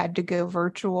unfortunately had to go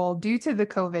virtual due to the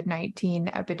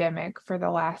COVID-19 epidemic for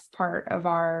the last part of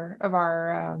our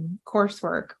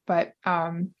coursework. But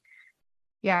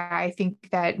yeah, I think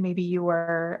that maybe you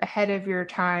were ahead of your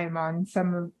time on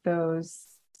some of those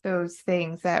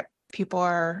things that people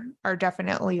are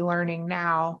definitely learning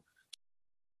now.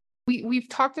 We've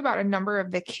talked about a number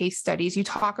of the case studies. You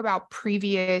talk about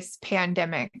previous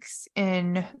pandemics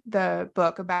in the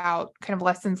book, about kind of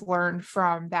lessons learned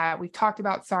from that. We've talked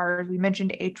about SARS. We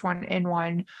mentioned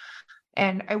H1N1.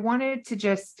 And I wanted to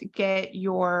just get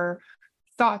your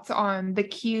thoughts on the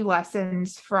key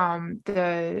lessons from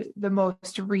the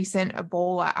most recent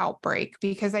Ebola outbreak,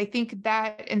 because I think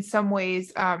that in some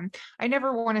ways, I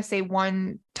never want to say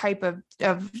one type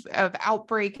of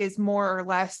outbreak is more or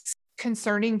less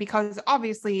concerning, because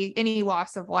obviously any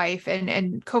loss of life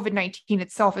and COVID-19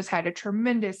 itself has had a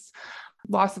tremendous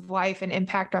loss of life and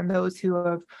impact on those who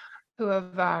have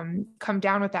come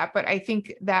down with that. But I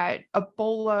think that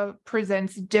Ebola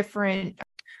presents different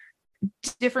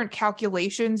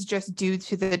calculations just due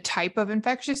to the type of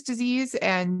infectious disease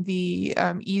and the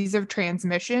ease of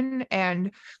transmission.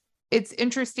 And it's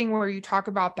interesting where you talk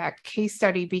about that case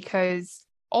study, because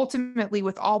ultimately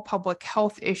with all public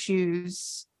health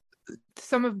issues,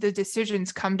 some of the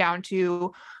decisions come down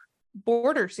to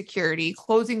border security,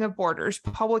 closing of borders,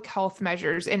 public health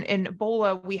measures. And in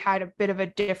Ebola, we had a bit of a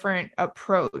different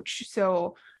approach.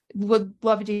 So would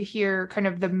love to hear kind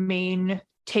of the main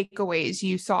takeaways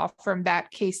you saw from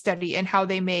that case study and how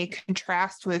they may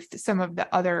contrast with some of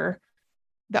the other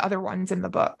ones in the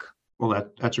book. Well,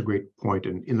 that's a great point.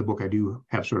 And in the book, I do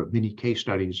have sort of mini case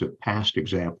studies of past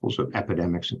examples of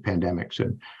epidemics and pandemics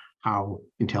and how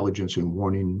intelligence and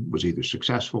warning was either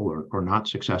successful or not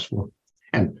successful.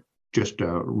 And just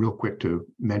real quick to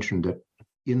mention that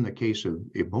in the case of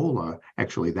Ebola,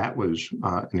 actually, that was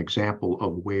an example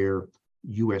of where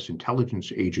U.S.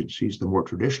 intelligence agencies, the more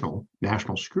traditional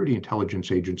national security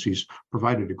intelligence agencies,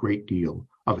 provided a great deal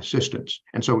of assistance.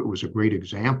 And so it was a great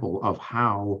example of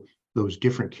how those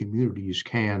different communities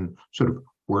can sort of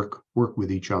work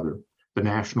with each other. The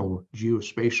National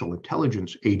Geospatial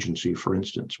Intelligence Agency, for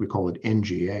instance, we call it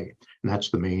NGA, and that's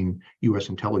the main U.S.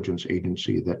 intelligence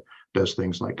agency that does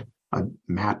things like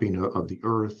mapping of the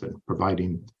Earth and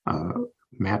providing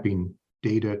mapping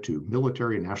data to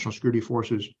military and national security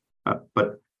forces.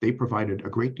 But they provided a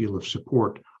great deal of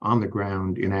support on the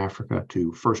ground in Africa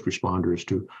to first responders,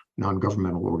 to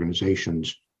non-governmental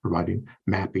organizations, providing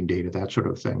mapping data, that sort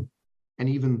of thing. And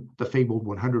even the fabled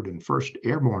 101st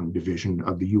Airborne Division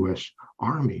of the U.S.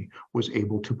 Army was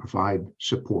able to provide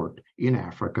support in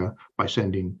Africa by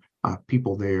sending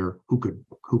people there who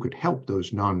could help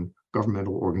those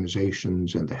non-governmental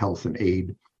organizations and the health and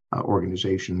aid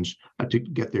organizations to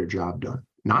get their job done.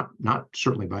 Not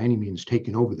certainly by any means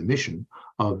taking over the mission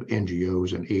of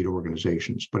NGOs and aid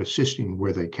organizations, but assisting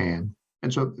where they can.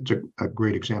 And so it's a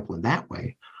great example in that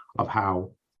way of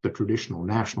how the traditional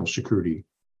national security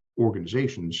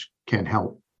organizations can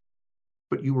help.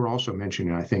 But you were also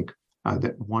mentioning, I think,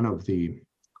 that one of the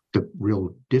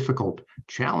real difficult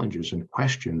challenges and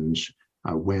questions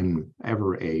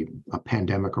whenever a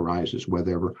pandemic arises,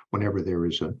 whenever there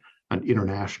is an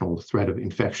international threat of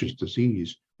infectious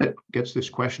disease, that gets this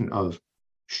question of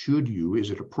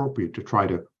is it appropriate to try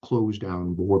to close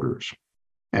down borders?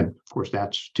 And of course,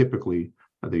 that's typically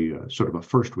the sort of a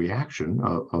first reaction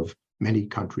of many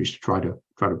countries to try to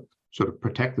sort of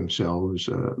protect themselves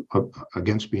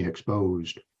against being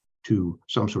exposed to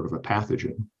some sort of a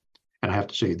pathogen. And I have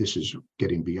to say, this is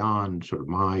getting beyond sort of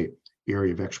my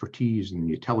area of expertise in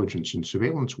the intelligence and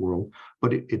surveillance world,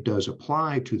 but it does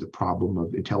apply to the problem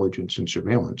of intelligence and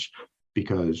surveillance,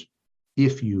 because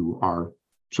if you are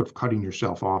sort of cutting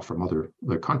yourself off from other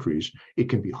countries, it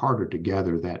can be harder to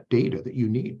gather that data that you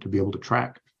need to be able to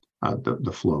track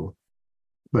the flow.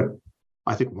 But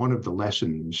I think one of the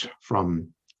lessons from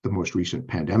the most recent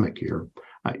pandemic here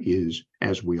is,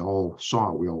 as we all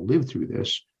saw, we all lived through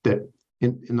this, that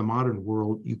in the modern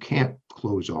world, you can't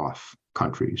close off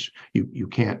countries. You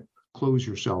can't close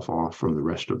yourself off from the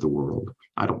rest of the world.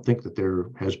 I don't think that there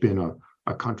has been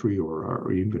a country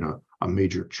or even a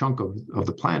major chunk of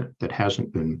the planet that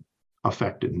hasn't been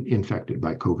affected and infected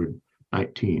by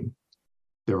COVID-19.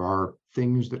 There are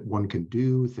things that one can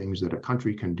do, things that a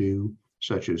country can do,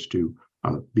 such as to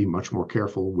be much more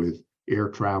careful with air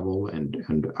travel and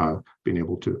being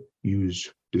able to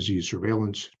use disease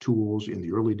surveillance tools in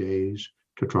the early days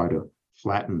to try to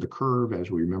flatten the curve,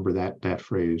 as we remember that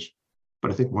phrase.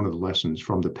 But I think one of the lessons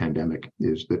from the pandemic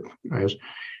is that,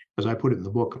 as I put it in the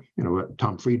book,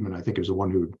 Tom Friedman, I think, is the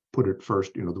one who put it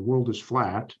first, the world is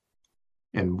flat.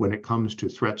 And when it comes to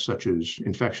threats such as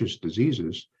infectious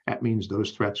diseases, that means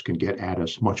those threats can get at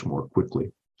us much more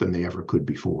quickly than they ever could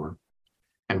before.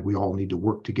 And we all need to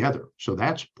work together. So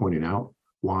that's pointing out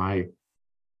why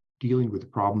dealing with the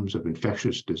problems of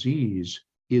infectious disease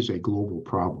is a global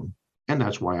problem. And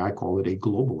that's why I call it a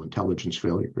global intelligence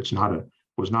failure. It was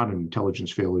not an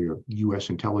intelligence failure of U.S.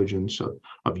 intelligence,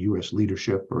 of U.S.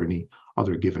 leadership, or any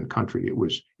other given country. It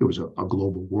was a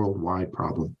global, worldwide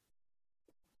problem.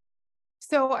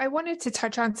 So I wanted to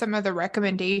touch on some of the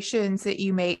recommendations that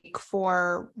you make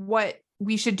for what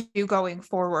we should do going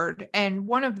forward. And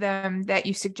one of them that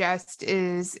you suggest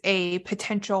is a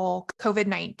potential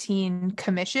COVID-19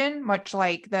 commission, much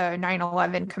like the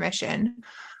 9/11 commission.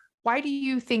 Why do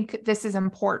you think this is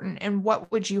important, and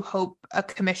what would you hope a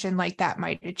commission like that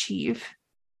might achieve?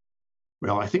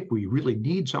 Well, I think we really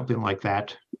need something like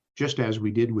that, just as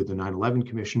we did with the 9/11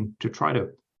 commission, to try to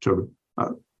sort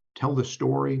of tell the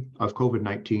story of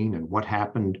COVID-19 and what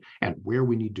happened and where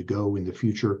we need to go in the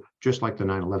future, just like the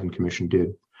 9/11 commission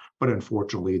did. But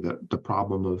unfortunately, the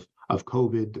problem of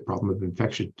COVID, the problem of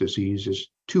infectious disease, is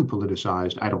too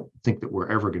politicized. I don't think that we're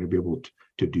ever going to be able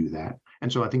to do that.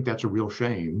 And so I think that's a real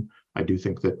shame. I do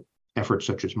think that efforts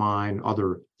such as mine,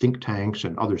 other think tanks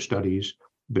and other studies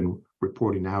have been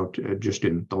reporting out just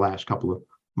in the last couple of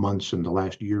months and the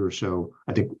last year or so.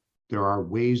 I think there are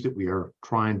ways that we are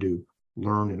trying to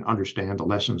learn and understand the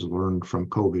lessons learned from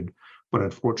COVID. But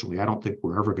unfortunately, I don't think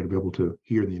we're ever going to be able to,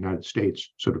 here in the United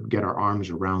States, sort of get our arms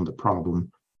around the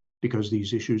problem, because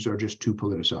these issues are just too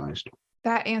politicized.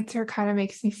 That answer kind of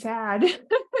makes me sad.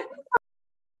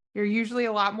 You're usually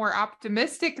a lot more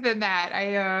optimistic than that.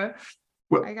 I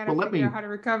got to figure out how to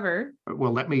recover.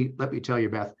 Well, let me tell you,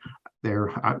 Beth,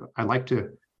 I like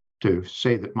to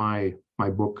say that my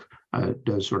book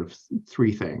does sort of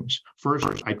three things. First,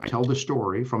 I tell the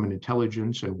story from an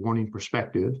intelligence and warning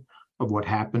perspective of what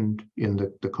happened in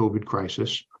the COVID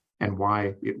crisis and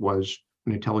why it was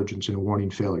an intelligence and warning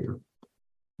failure.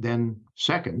 Then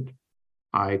second,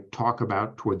 I talk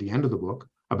about, toward the end of the book,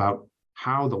 about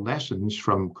how the lessons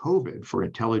from COVID for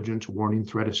intelligence, warning,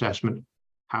 threat assessment,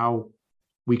 how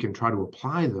we can try to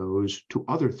apply those to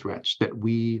other threats that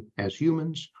we as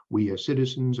humans, we as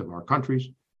citizens of our countries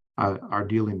are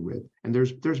dealing with. And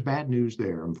there's bad news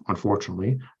there,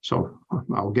 unfortunately. So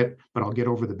I'll get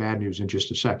over the bad news in just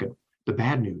a second. The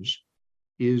bad news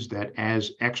is that,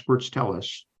 as experts tell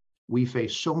us, we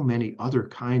face so many other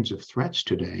kinds of threats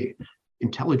today.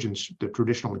 The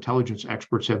traditional intelligence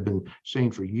experts have been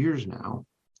saying for years now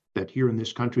that here in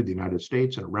this country, the United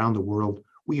States, and around the world,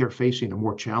 we are facing a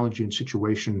more challenging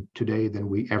situation today than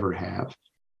we ever have.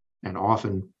 And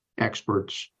often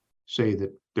experts say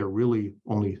that there are really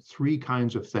only three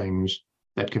kinds of things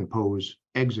that can pose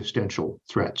existential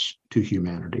threats to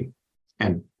humanity.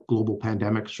 And global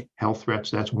pandemics, health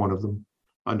threats, that's one of them.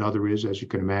 Another is, as you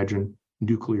can imagine,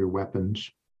 nuclear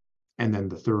weapons. And then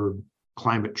the third,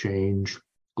 climate change,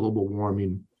 global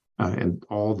warming, and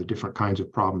all the different kinds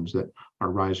of problems that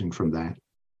are rising from that.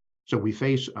 So we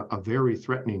face a very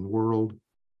threatening world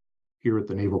here at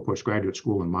the Naval Postgraduate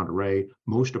School in Monterey.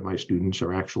 Most of my students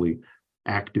are actually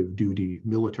active duty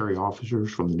military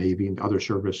officers from the Navy and other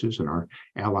services in our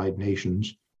allied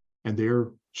nations. And they're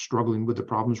struggling with the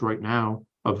problems right now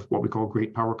of what we call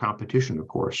great power competition, of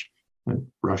course. and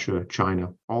Russia,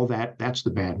 China, all that's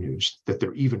the bad news, that there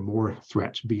are even more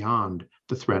threats beyond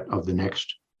the threat of the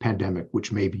next pandemic,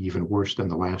 which may be even worse than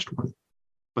the last one.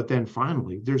 But then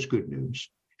finally, there's good news.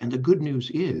 And the good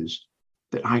news is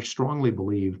that I strongly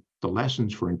believe the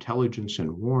lessons for intelligence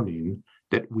and warning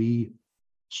that we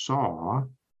saw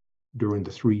during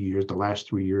the last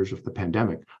 3 years of the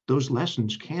pandemic, those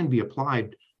lessons can be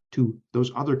applied to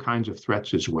those other kinds of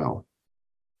threats as well.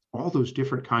 All those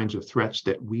different kinds of threats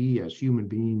that we as human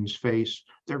beings face,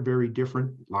 they're very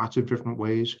different, lots of different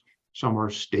ways. Some are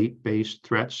state-based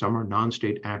threats, some are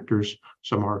non-state actors,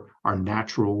 some are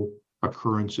natural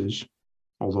occurrences,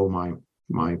 although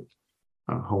my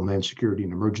Homeland Security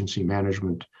and Emergency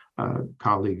Management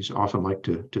colleagues often like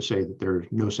to say that there's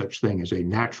no such thing as a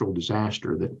natural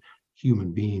disaster, that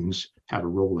human beings have a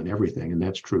role in everything, and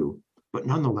that's true. But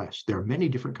nonetheless, there are many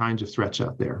different kinds of threats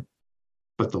out there.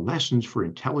 But the lessons for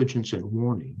intelligence and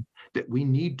warning that we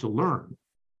need to learn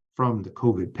from the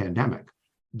COVID pandemic,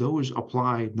 those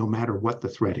apply no matter what the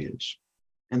threat is.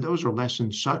 And those are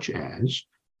lessons such as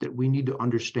that we need to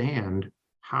understand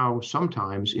how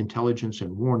sometimes intelligence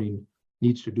and warning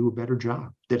needs to do a better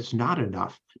job, that it's not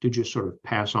enough to just sort of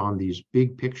pass on these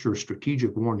big picture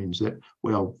strategic warnings that,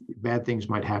 well, bad things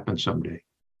might happen someday.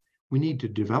 We need to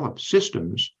develop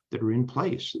systems that are in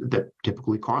place that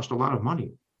typically cost a lot of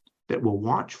money, that will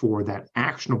watch for that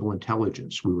actionable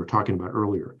intelligence we were talking about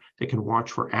earlier. They can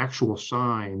watch for actual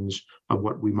signs of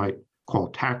what we might call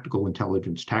tactical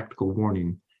intelligence, tactical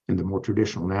warning in the more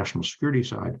traditional national security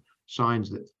side, signs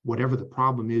that whatever the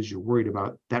problem is you're worried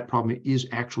about, that problem is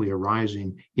actually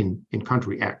arising in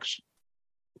country X.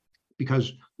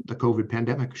 Because the COVID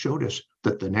pandemic showed us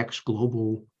that the next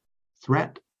global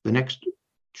threat, the next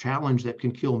challenge that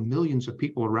can kill millions of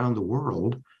people around the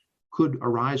world could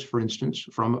arise, for instance,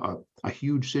 from a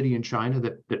huge city in China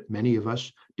that many of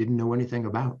us didn't know anything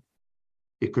about.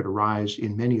 It could arise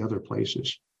in many other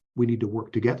places. We need to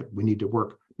work together. We need to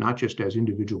work not just as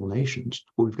individual nations,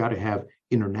 but we've got to have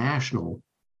international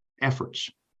efforts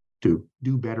to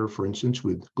do better, for instance,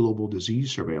 with global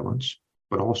disease surveillance,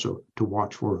 but also to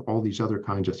watch for all these other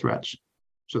kinds of threats.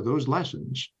 So those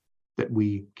lessons that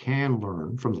we can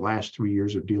learn from the last 3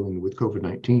 years of dealing with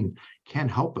COVID-19 can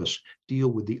help us deal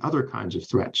with the other kinds of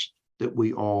threats that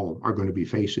we all are going to be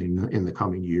facing in the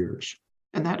coming years.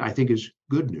 And that, I think, is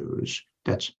good news.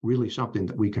 That's really something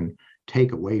that we can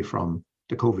take away from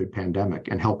the COVID pandemic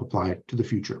and help apply to the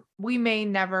future. We may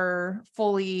never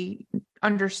fully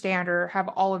understand or have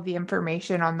all of the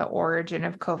information on the origin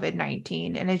of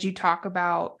COVID-19. And as you talk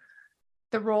about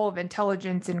the role of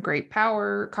intelligence in great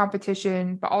power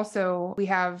competition, but also we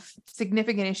have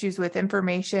significant issues with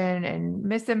information and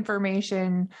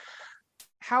misinformation.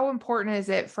 How important is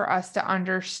it for us to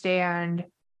understand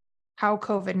how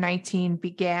COVID-19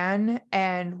 began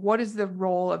and what is the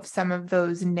role of some of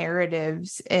those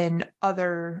narratives in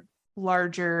other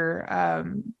larger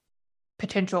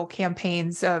potential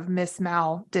campaigns of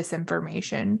mismal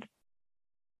disinformation?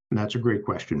 And that's a great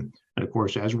question. And of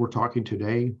course, as we're talking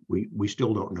today, we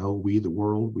still don't know, we, the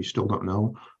world, we still don't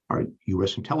know. Our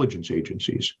U.S. intelligence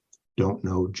agencies don't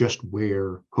know just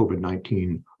where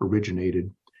COVID-19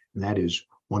 originated. And that is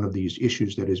one of these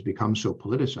issues that has become so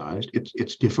politicized,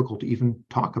 it's difficult to even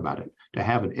talk about it, to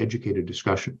have an educated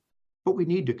discussion. But we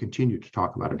need to continue to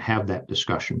talk about it and have that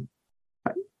discussion.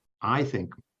 I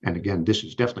think, and again, this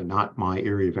is definitely not my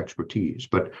area of expertise,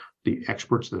 but the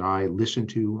experts that I listen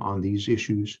to on these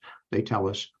issues, they tell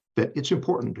us that it's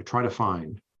important to try to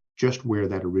find just where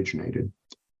that originated,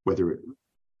 whether it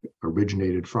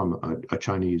originated from a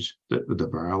Chinese, the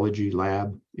virology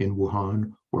lab in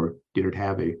Wuhan, or did it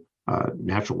have a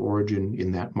natural origin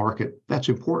in that market. That's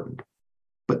important.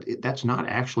 But that's not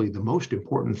actually the most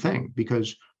important thing,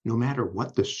 because no matter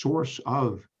what the source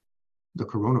of the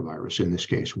coronavirus in this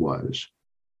case was,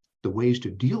 the ways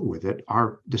to deal with it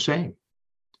are the same.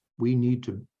 We need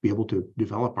to be able to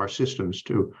develop our systems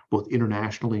to both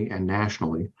internationally and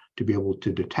nationally to be able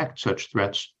to detect such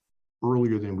threats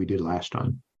earlier than we did last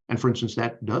time. And for instance,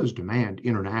 that does demand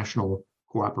international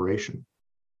cooperation.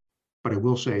 But I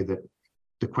will say that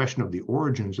the question of the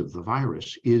origins of the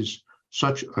virus is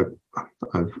such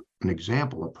an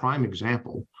example, a prime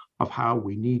example of how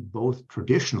we need both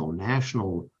traditional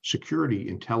national security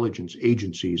intelligence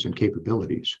agencies and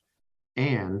capabilities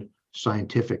and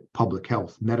scientific public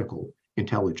health medical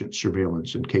intelligence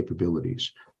surveillance and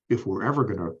capabilities. If we're ever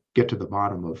going to get to the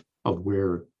bottom of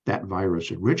where that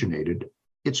virus originated,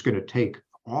 it's going to take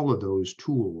all of those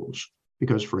tools.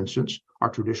 Because, for instance,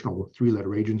 our traditional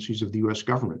three-letter agencies of the U.S.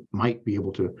 government might be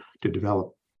able to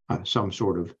develop some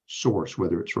sort of source,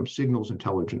 whether it's from signals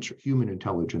intelligence or human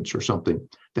intelligence or something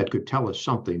that could tell us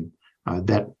something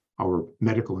that our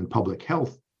medical and public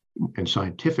health and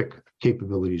scientific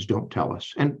capabilities don't tell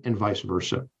us, and vice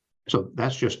versa. So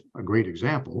that's just a great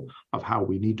example of how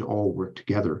we need to all work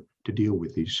together to deal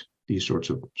with these sorts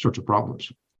of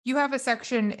problems. You have a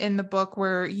section in the book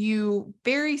where you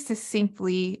very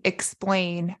succinctly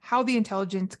explain how the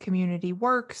intelligence community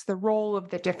works, the role of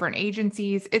the different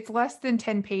agencies. It's less than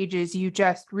 10 pages. You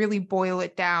just really boil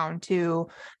it down to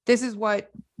this is what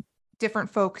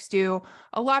different folks do.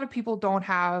 A lot of people don't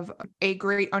have a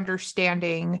great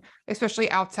understanding, especially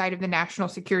outside of the national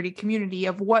security community,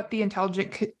 of what the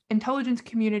intelligence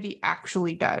community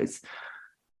actually does.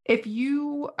 If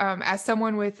you, as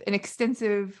someone with an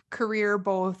extensive career,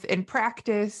 both in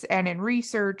practice and in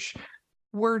research,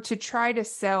 were to try to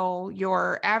sell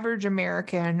your average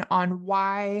American on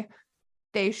why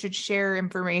they should share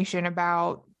information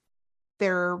about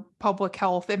their public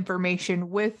health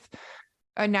information with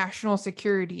a national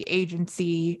security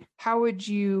agency, how would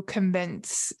you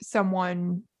convince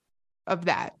someone of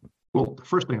that? Well, the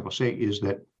first thing I'll say is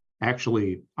that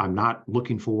actually, I'm not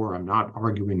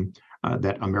arguing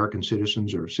that American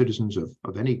citizens or citizens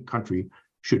of any country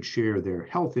should share their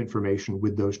health information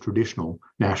with those traditional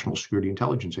national security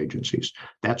intelligence agencies.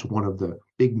 That's one of the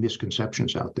big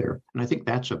misconceptions out there. And I think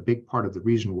that's a big part of the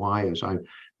reason why, as I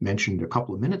mentioned a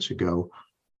couple of minutes ago,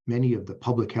 many of the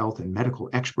public health and medical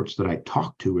experts that I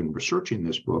talked to in researching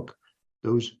this book,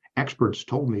 those experts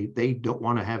told me they don't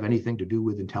want to have anything to do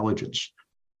with intelligence.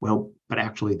 Well, but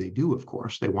actually they do, of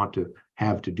course. They want to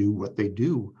have to do what they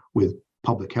do with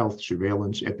public health,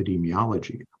 surveillance,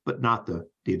 epidemiology, but not the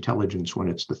intelligence when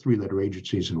it's the three-letter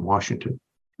agencies in Washington.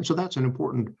 And so that's an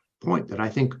important point that I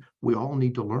think we all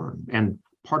need to learn. And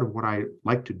part of what I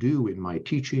like to do in my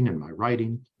teaching and my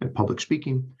writing and public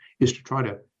speaking is to try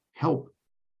to help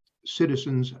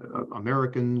citizens,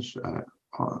 Americans,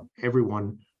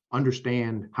 everyone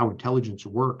understand how intelligence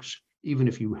works, even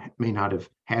if you may not have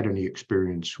had any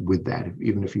experience with that,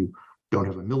 even if you don't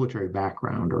have a military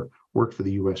background or worked for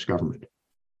the U.S. government.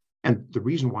 And the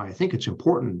reason why I think it's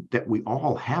important that we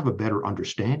all have a better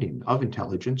understanding of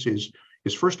intelligence is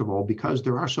first of all, because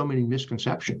there are so many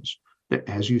misconceptions that,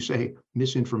 as you say,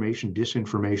 misinformation,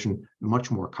 disinformation,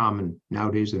 much more common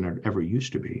nowadays than it ever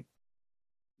used to be.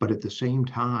 But at the same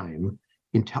time,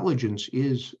 intelligence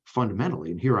is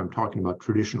fundamentally, and here I'm talking about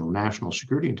traditional national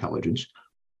security intelligence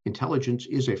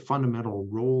is a fundamental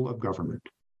role of government.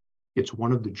 It's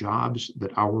one of the jobs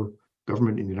that our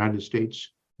government in the United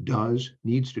States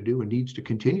needs to do, and needs to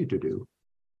continue to do.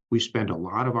 We spend a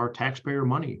lot of our taxpayer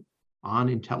money on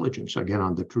intelligence, again,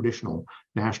 on the traditional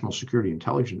national security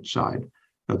intelligence side.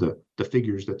 The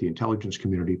figures that the intelligence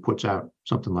community puts out,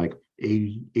 something like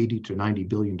 80 to $90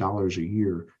 billion a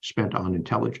year spent on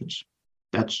intelligence.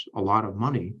 That's a lot of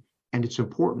money. And it's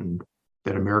important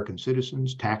that American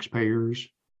citizens, taxpayers,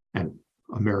 and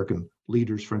American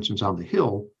leaders, for instance, on the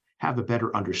Hill, have a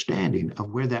better understanding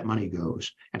of where that money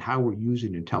goes and how we're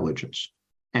using intelligence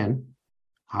and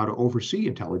how to oversee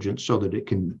intelligence so that it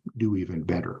can do even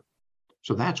better.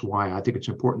 So that's why I think it's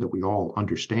important that we all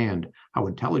understand how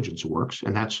intelligence works.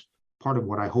 And that's part of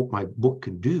what I hope my book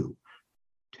can do,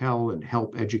 tell and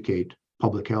help educate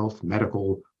public health,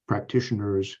 medical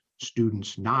practitioners,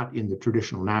 students not in the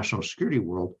traditional national security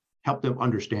world, help them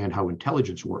understand how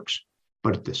intelligence works.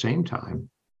 But at the same time,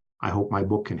 I hope my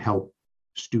book can help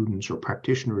students or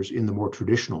practitioners in the more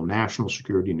traditional national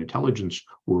security and intelligence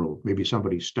world, maybe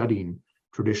somebody studying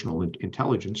traditional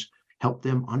intelligence, help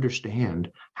them understand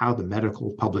how the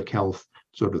medical, public health,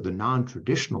 sort of the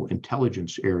non-traditional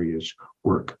intelligence areas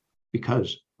work,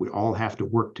 because we all have to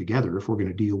work together if we're going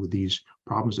to deal with these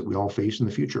problems that we all face in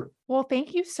the future. Well,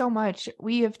 thank you so much.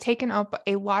 We have taken up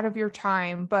a lot of your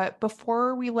time, but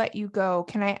before we let you go,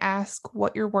 can I ask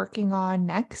what you're working on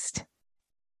next?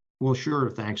 Well, sure,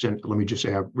 thanks. And let me just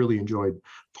say, I've really enjoyed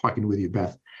talking with you,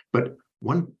 Beth. But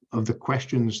one of the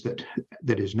questions that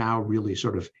is now really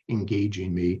sort of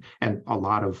engaging me, and a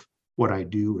lot of what I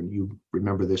do, and you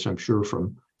remember this, I'm sure,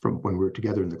 from when we were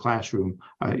together in the classroom,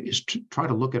 is to try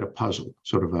to look at a puzzle,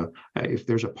 sort of if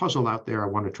there's a puzzle out there, I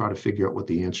want to try to figure out what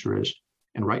the answer is.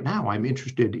 And right now I'm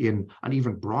interested in an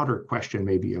even broader question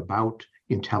maybe about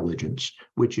intelligence,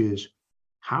 which is,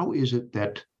 how is it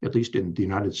that, at least in the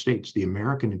United States, the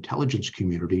American intelligence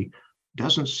community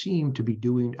doesn't seem to be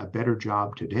doing a better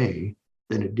job today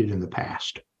than it did in the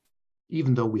past?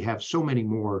 Even though we have so many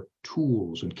more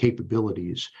tools and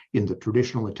capabilities in the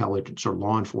traditional intelligence or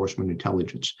law enforcement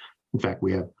intelligence. In fact,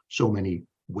 we have so many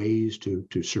ways to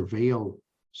surveil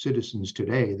citizens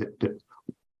today that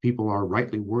people are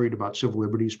rightly worried about civil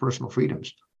liberties, personal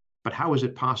freedoms. But how is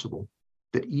it possible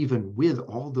that even with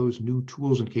all those new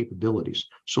tools and capabilities,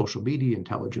 social media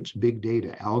intelligence, big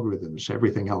data, algorithms,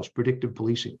 everything else, predictive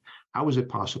policing, how is it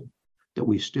possible that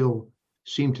we still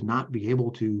seem to not be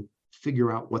able to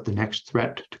figure out what the next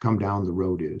threat to come down the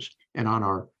road is? And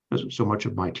so much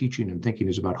of my teaching and thinking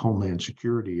is about homeland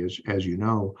security, as you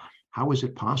know. How is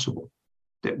it possible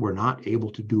that we're not able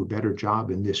to do a better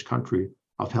job in this country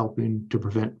of helping to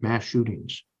prevent mass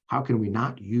shootings? How can we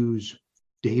not use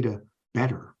data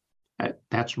better?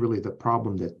 That's really the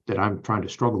problem that I'm trying to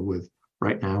struggle with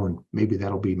right now, and maybe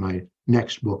that'll be my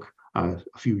next book a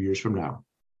few years from now.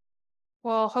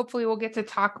 Well, hopefully we'll get to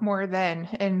talk more then,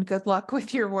 and good luck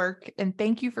with your work. And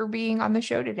thank you for being on the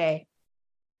show today.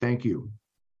 Thank you.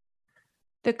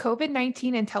 The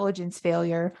COVID-19 Intelligence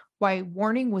Failure, Why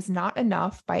Warning Was Not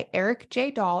Enough by Erik J.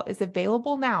 Dahl is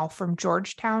available now from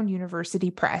Georgetown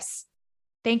University Press.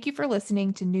 Thank you for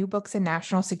listening to New Books in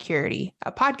National Security,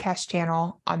 a podcast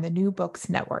channel on the New Books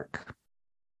Network.